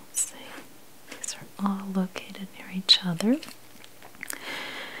 let's see. These are all located near each other.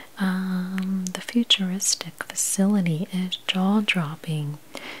 The futuristic facility is jaw-dropping,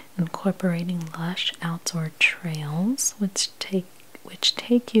 incorporating lush outdoor trails which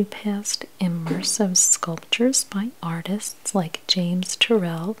take you past immersive sculptures by artists like James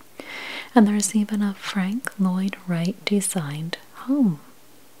Turrell, and there's even a Frank Lloyd Wright designed home,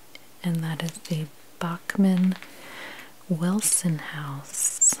 and that is the Bachman Wilson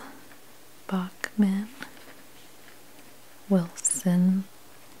House. Bachman Wilson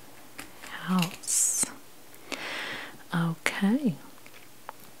House. Okay.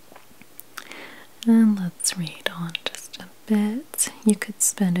 And let's read on just a bit. You could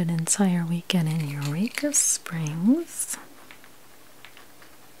spend an entire weekend in Eureka Springs.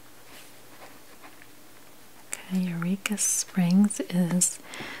 Okay, Eureka Springs is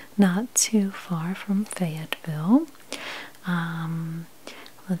not too far from Fayetteville.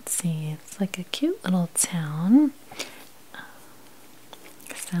 Let's see, it's like a cute little town.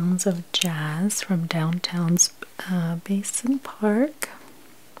 Sounds of jazz from downtown's Basin Park.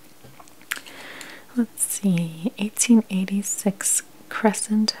 Let's see, 1886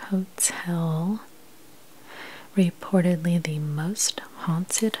 Crescent Hotel, reportedly the most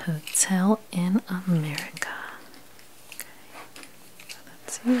haunted hotel in America. Okay, so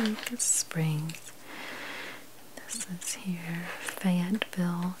that's Eureka Springs. This is here,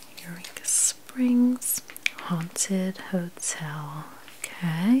 Fayetteville, Eureka Springs, haunted hotel.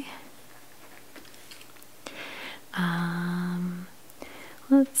 Okay.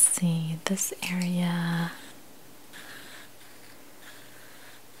 Let's see, this area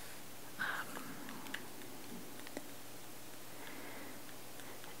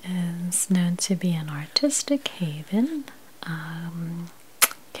is known to be an artistic haven,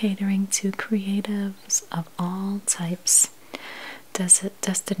 catering to creatives of all types.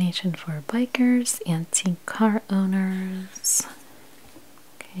 Destination for bikers, antique car owners.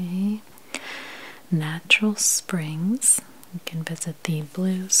 Okay. Natural springs. You can visit the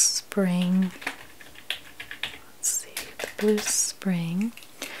Blue Spring. Let's see, the Blue Spring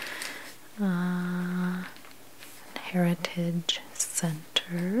Heritage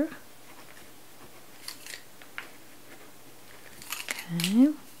Center. Okay,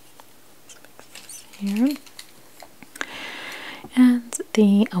 let's fix this here. And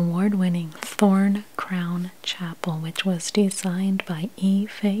the award-winning Thorn Crown Chapel, which was designed by E.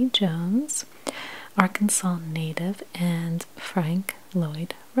 Fay Jones, Arkansas native, and Frank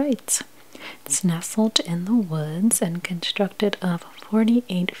Lloyd Wright. It's nestled in the woods and constructed of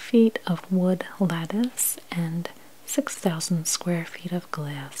 48 feet of wood lattice and 6,000 square feet of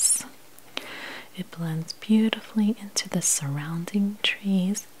glass. It blends beautifully into the surrounding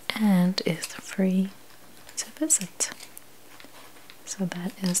trees and is free to visit. So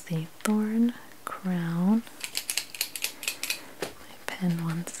that is the Thorn Crown. My pen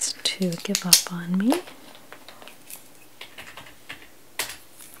wants to give up on me.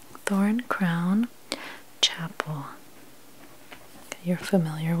 Thorn Crown Chapel. Okay, you're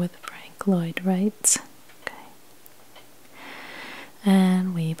familiar with Frank Lloyd Wright. Okay.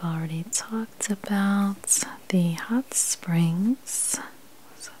 And we've already talked about the hot springs.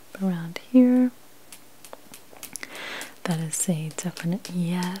 It's up around here. That is a definite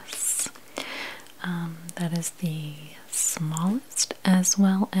yes. That is the smallest as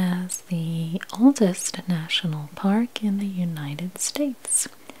well as the oldest national park in the United States.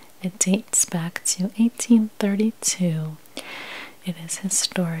 It dates back to 1832. It is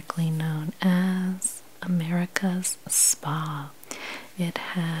historically known as America's Spa. It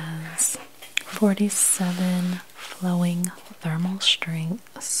has 47 flowing thermal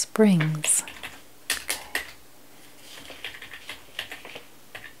springs.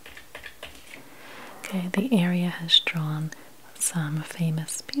 Okay, the area has drawn some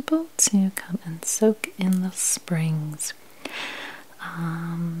famous people to come and soak in the springs.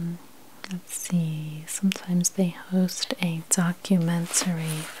 Let's see, sometimes they host a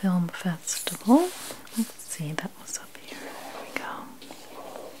documentary film festival. Let's see, that was up here. There we go.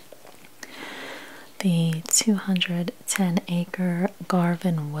 The 210-acre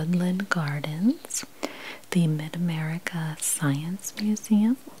Garvin Woodland Gardens, the Mid-America Science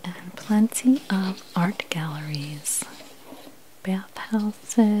Museum, and plenty of art galleries,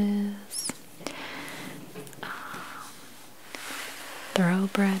 bathhouses,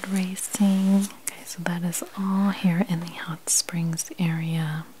 thoroughbred racing. Okay, so that is all here in the hot springs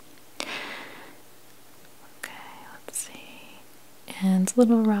area. Okay, let's see. And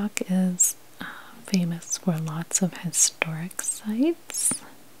Little Rock is famous for lots of historic sites.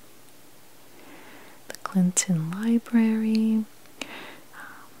 The Clinton Library,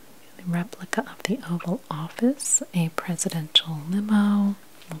 the replica of the Oval Office, a presidential limo.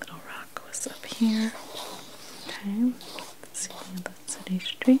 Little Rock was up here. Okay. See the city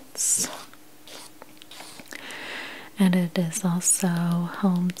streets. And it is also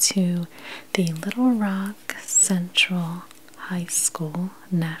home to the Little Rock Central High School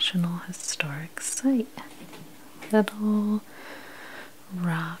National Historic Site. Little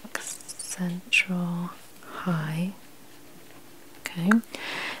Rock Central High. Okay.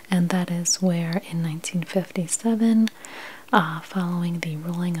 And that is where in 1957, following the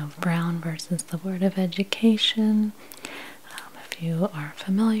ruling of Brown versus the Board of Education, if you are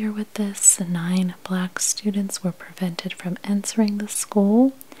familiar with this, 9 black students were prevented from entering the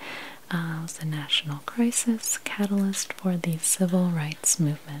school. It was a national crisis, catalyst for the civil rights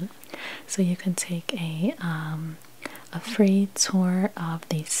movement. So you can take a free tour of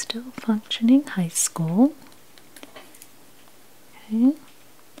the still functioning high school. Okay.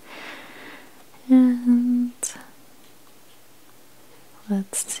 And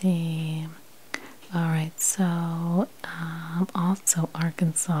let's see. Alright, so also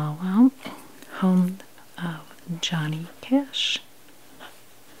Arkansas, well, home of Johnny Cash.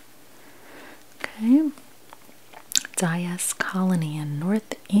 Okay. Dias Colony in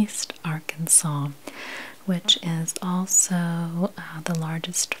northeast Arkansas, which is also the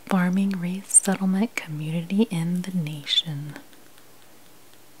largest farming resettlement community in the nation.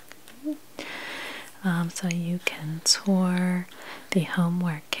 So you can tour the home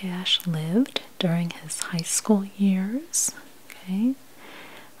where Cash lived during his high school years. Okay.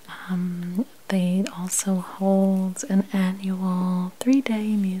 They also hold an annual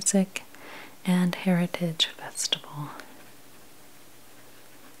 3-day music and heritage festival.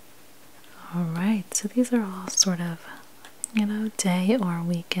 Alright, so these are all sort of, day or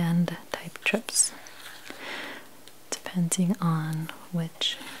weekend type trips, depending on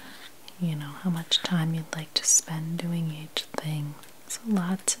which, how much time you'd like to spend doing each thing. It's a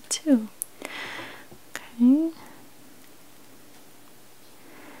lot to do. Okay.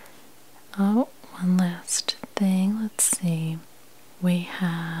 Oh, one last thing. Let's see. We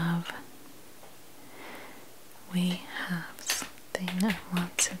have something I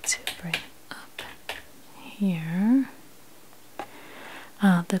wanted to bring up here.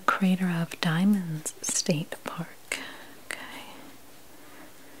 The Crater of Diamonds State Park. Okay.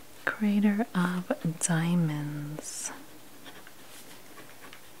 Crater of Diamonds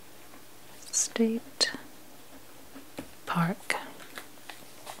State Park.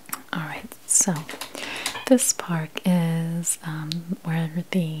 Alright, so this park is where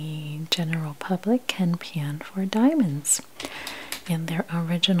the general public can pan for diamonds in their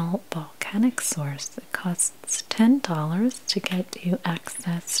original volcanic source. It costs $10 to get you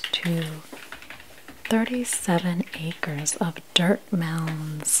access to 37 acres of dirt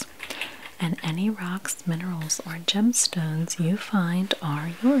mounds, and any rocks, minerals, or gemstones you find are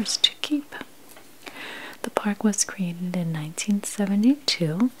yours to keep. The park was created in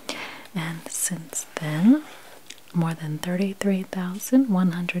 1972, and since then, more than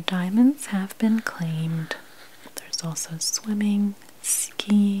 33,100 diamonds have been claimed. There's also swimming,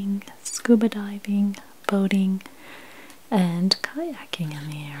 skiing, scuba diving, boating, and kayaking in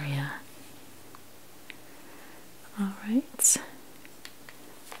the area. Alright,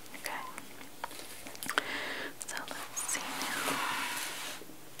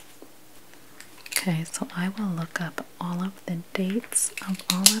 have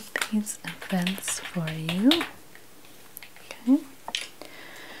all of these events for you. Okay.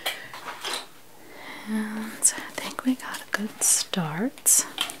 And I think we got a good start.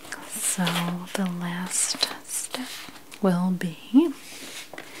 So the last step will be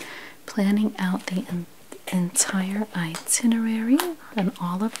planning out the entire itinerary and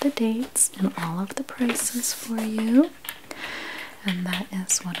all of the dates and all of the prices for you. And that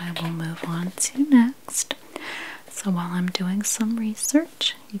is what I will move on to next. So while I'm doing some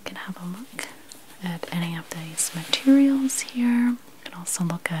research, you can have a look at any of these materials here. You can also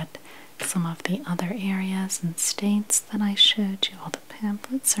look at some of the other areas and states that I showed you. All the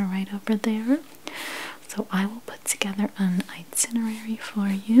pamphlets are right over there. So I will put together an itinerary for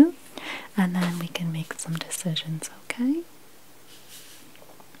you, and then we can make some decisions, okay?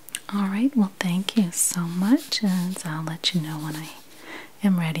 Alright, well thank you so much, and I'll let you know when I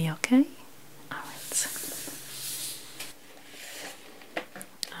am ready, okay? Alright.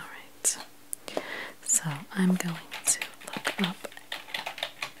 Alright. So I'm going to look up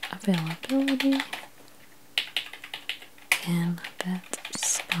availability in that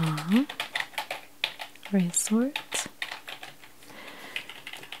spa resort.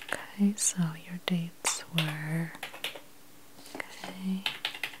 Okay, so your dates were, okay,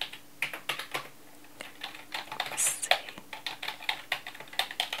 let's see.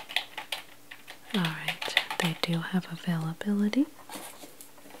 Alright, they do have availability.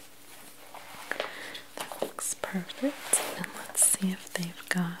 That looks perfect. And let's see if they've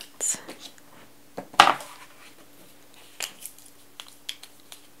got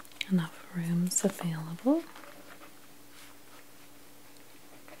enough rooms available.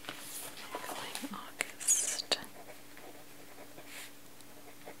 Going August.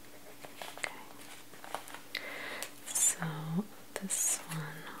 Okay. So this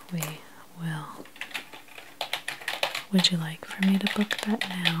one we will. Would you like for me to book that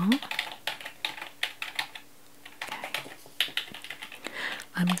now? Okay.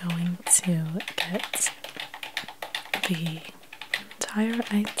 I'm going to get the entire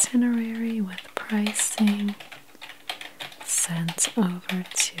itinerary with pricing sent over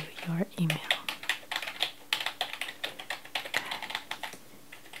to your email. Okay.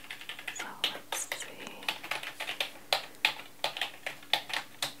 So let's see.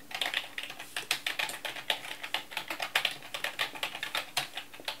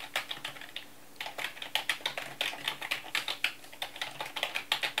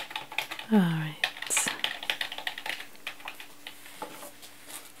 All right.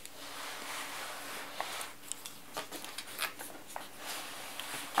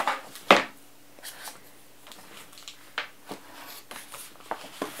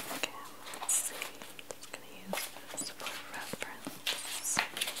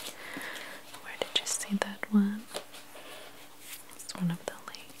 Where did you see that one? It's one of the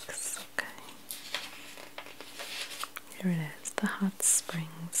lakes. Okay. Here it is, the hot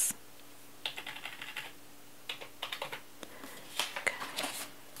springs. Okay.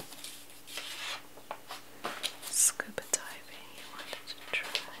 Scuba diving you wanted to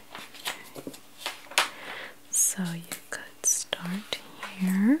try. Okay. So you could start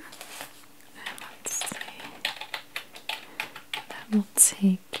here. And let's see. That will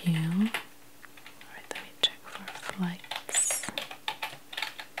take you. Alright, let me check for flights.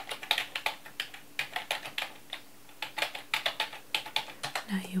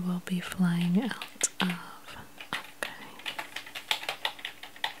 Now you will be flying out of. Okay.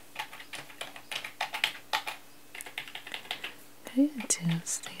 Okay, I do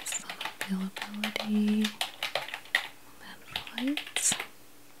see some availability and flights.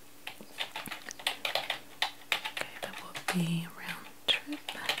 Okay, that will be round trip.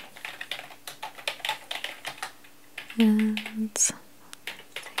 And let's see,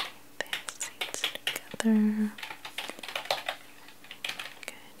 they have seats together.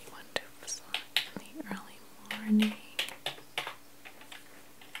 Okay, and you want to fly in the early morning.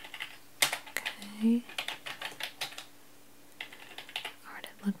 Okay. Alright,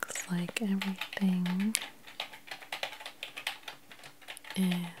 it looks like everything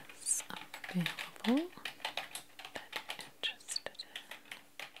is available.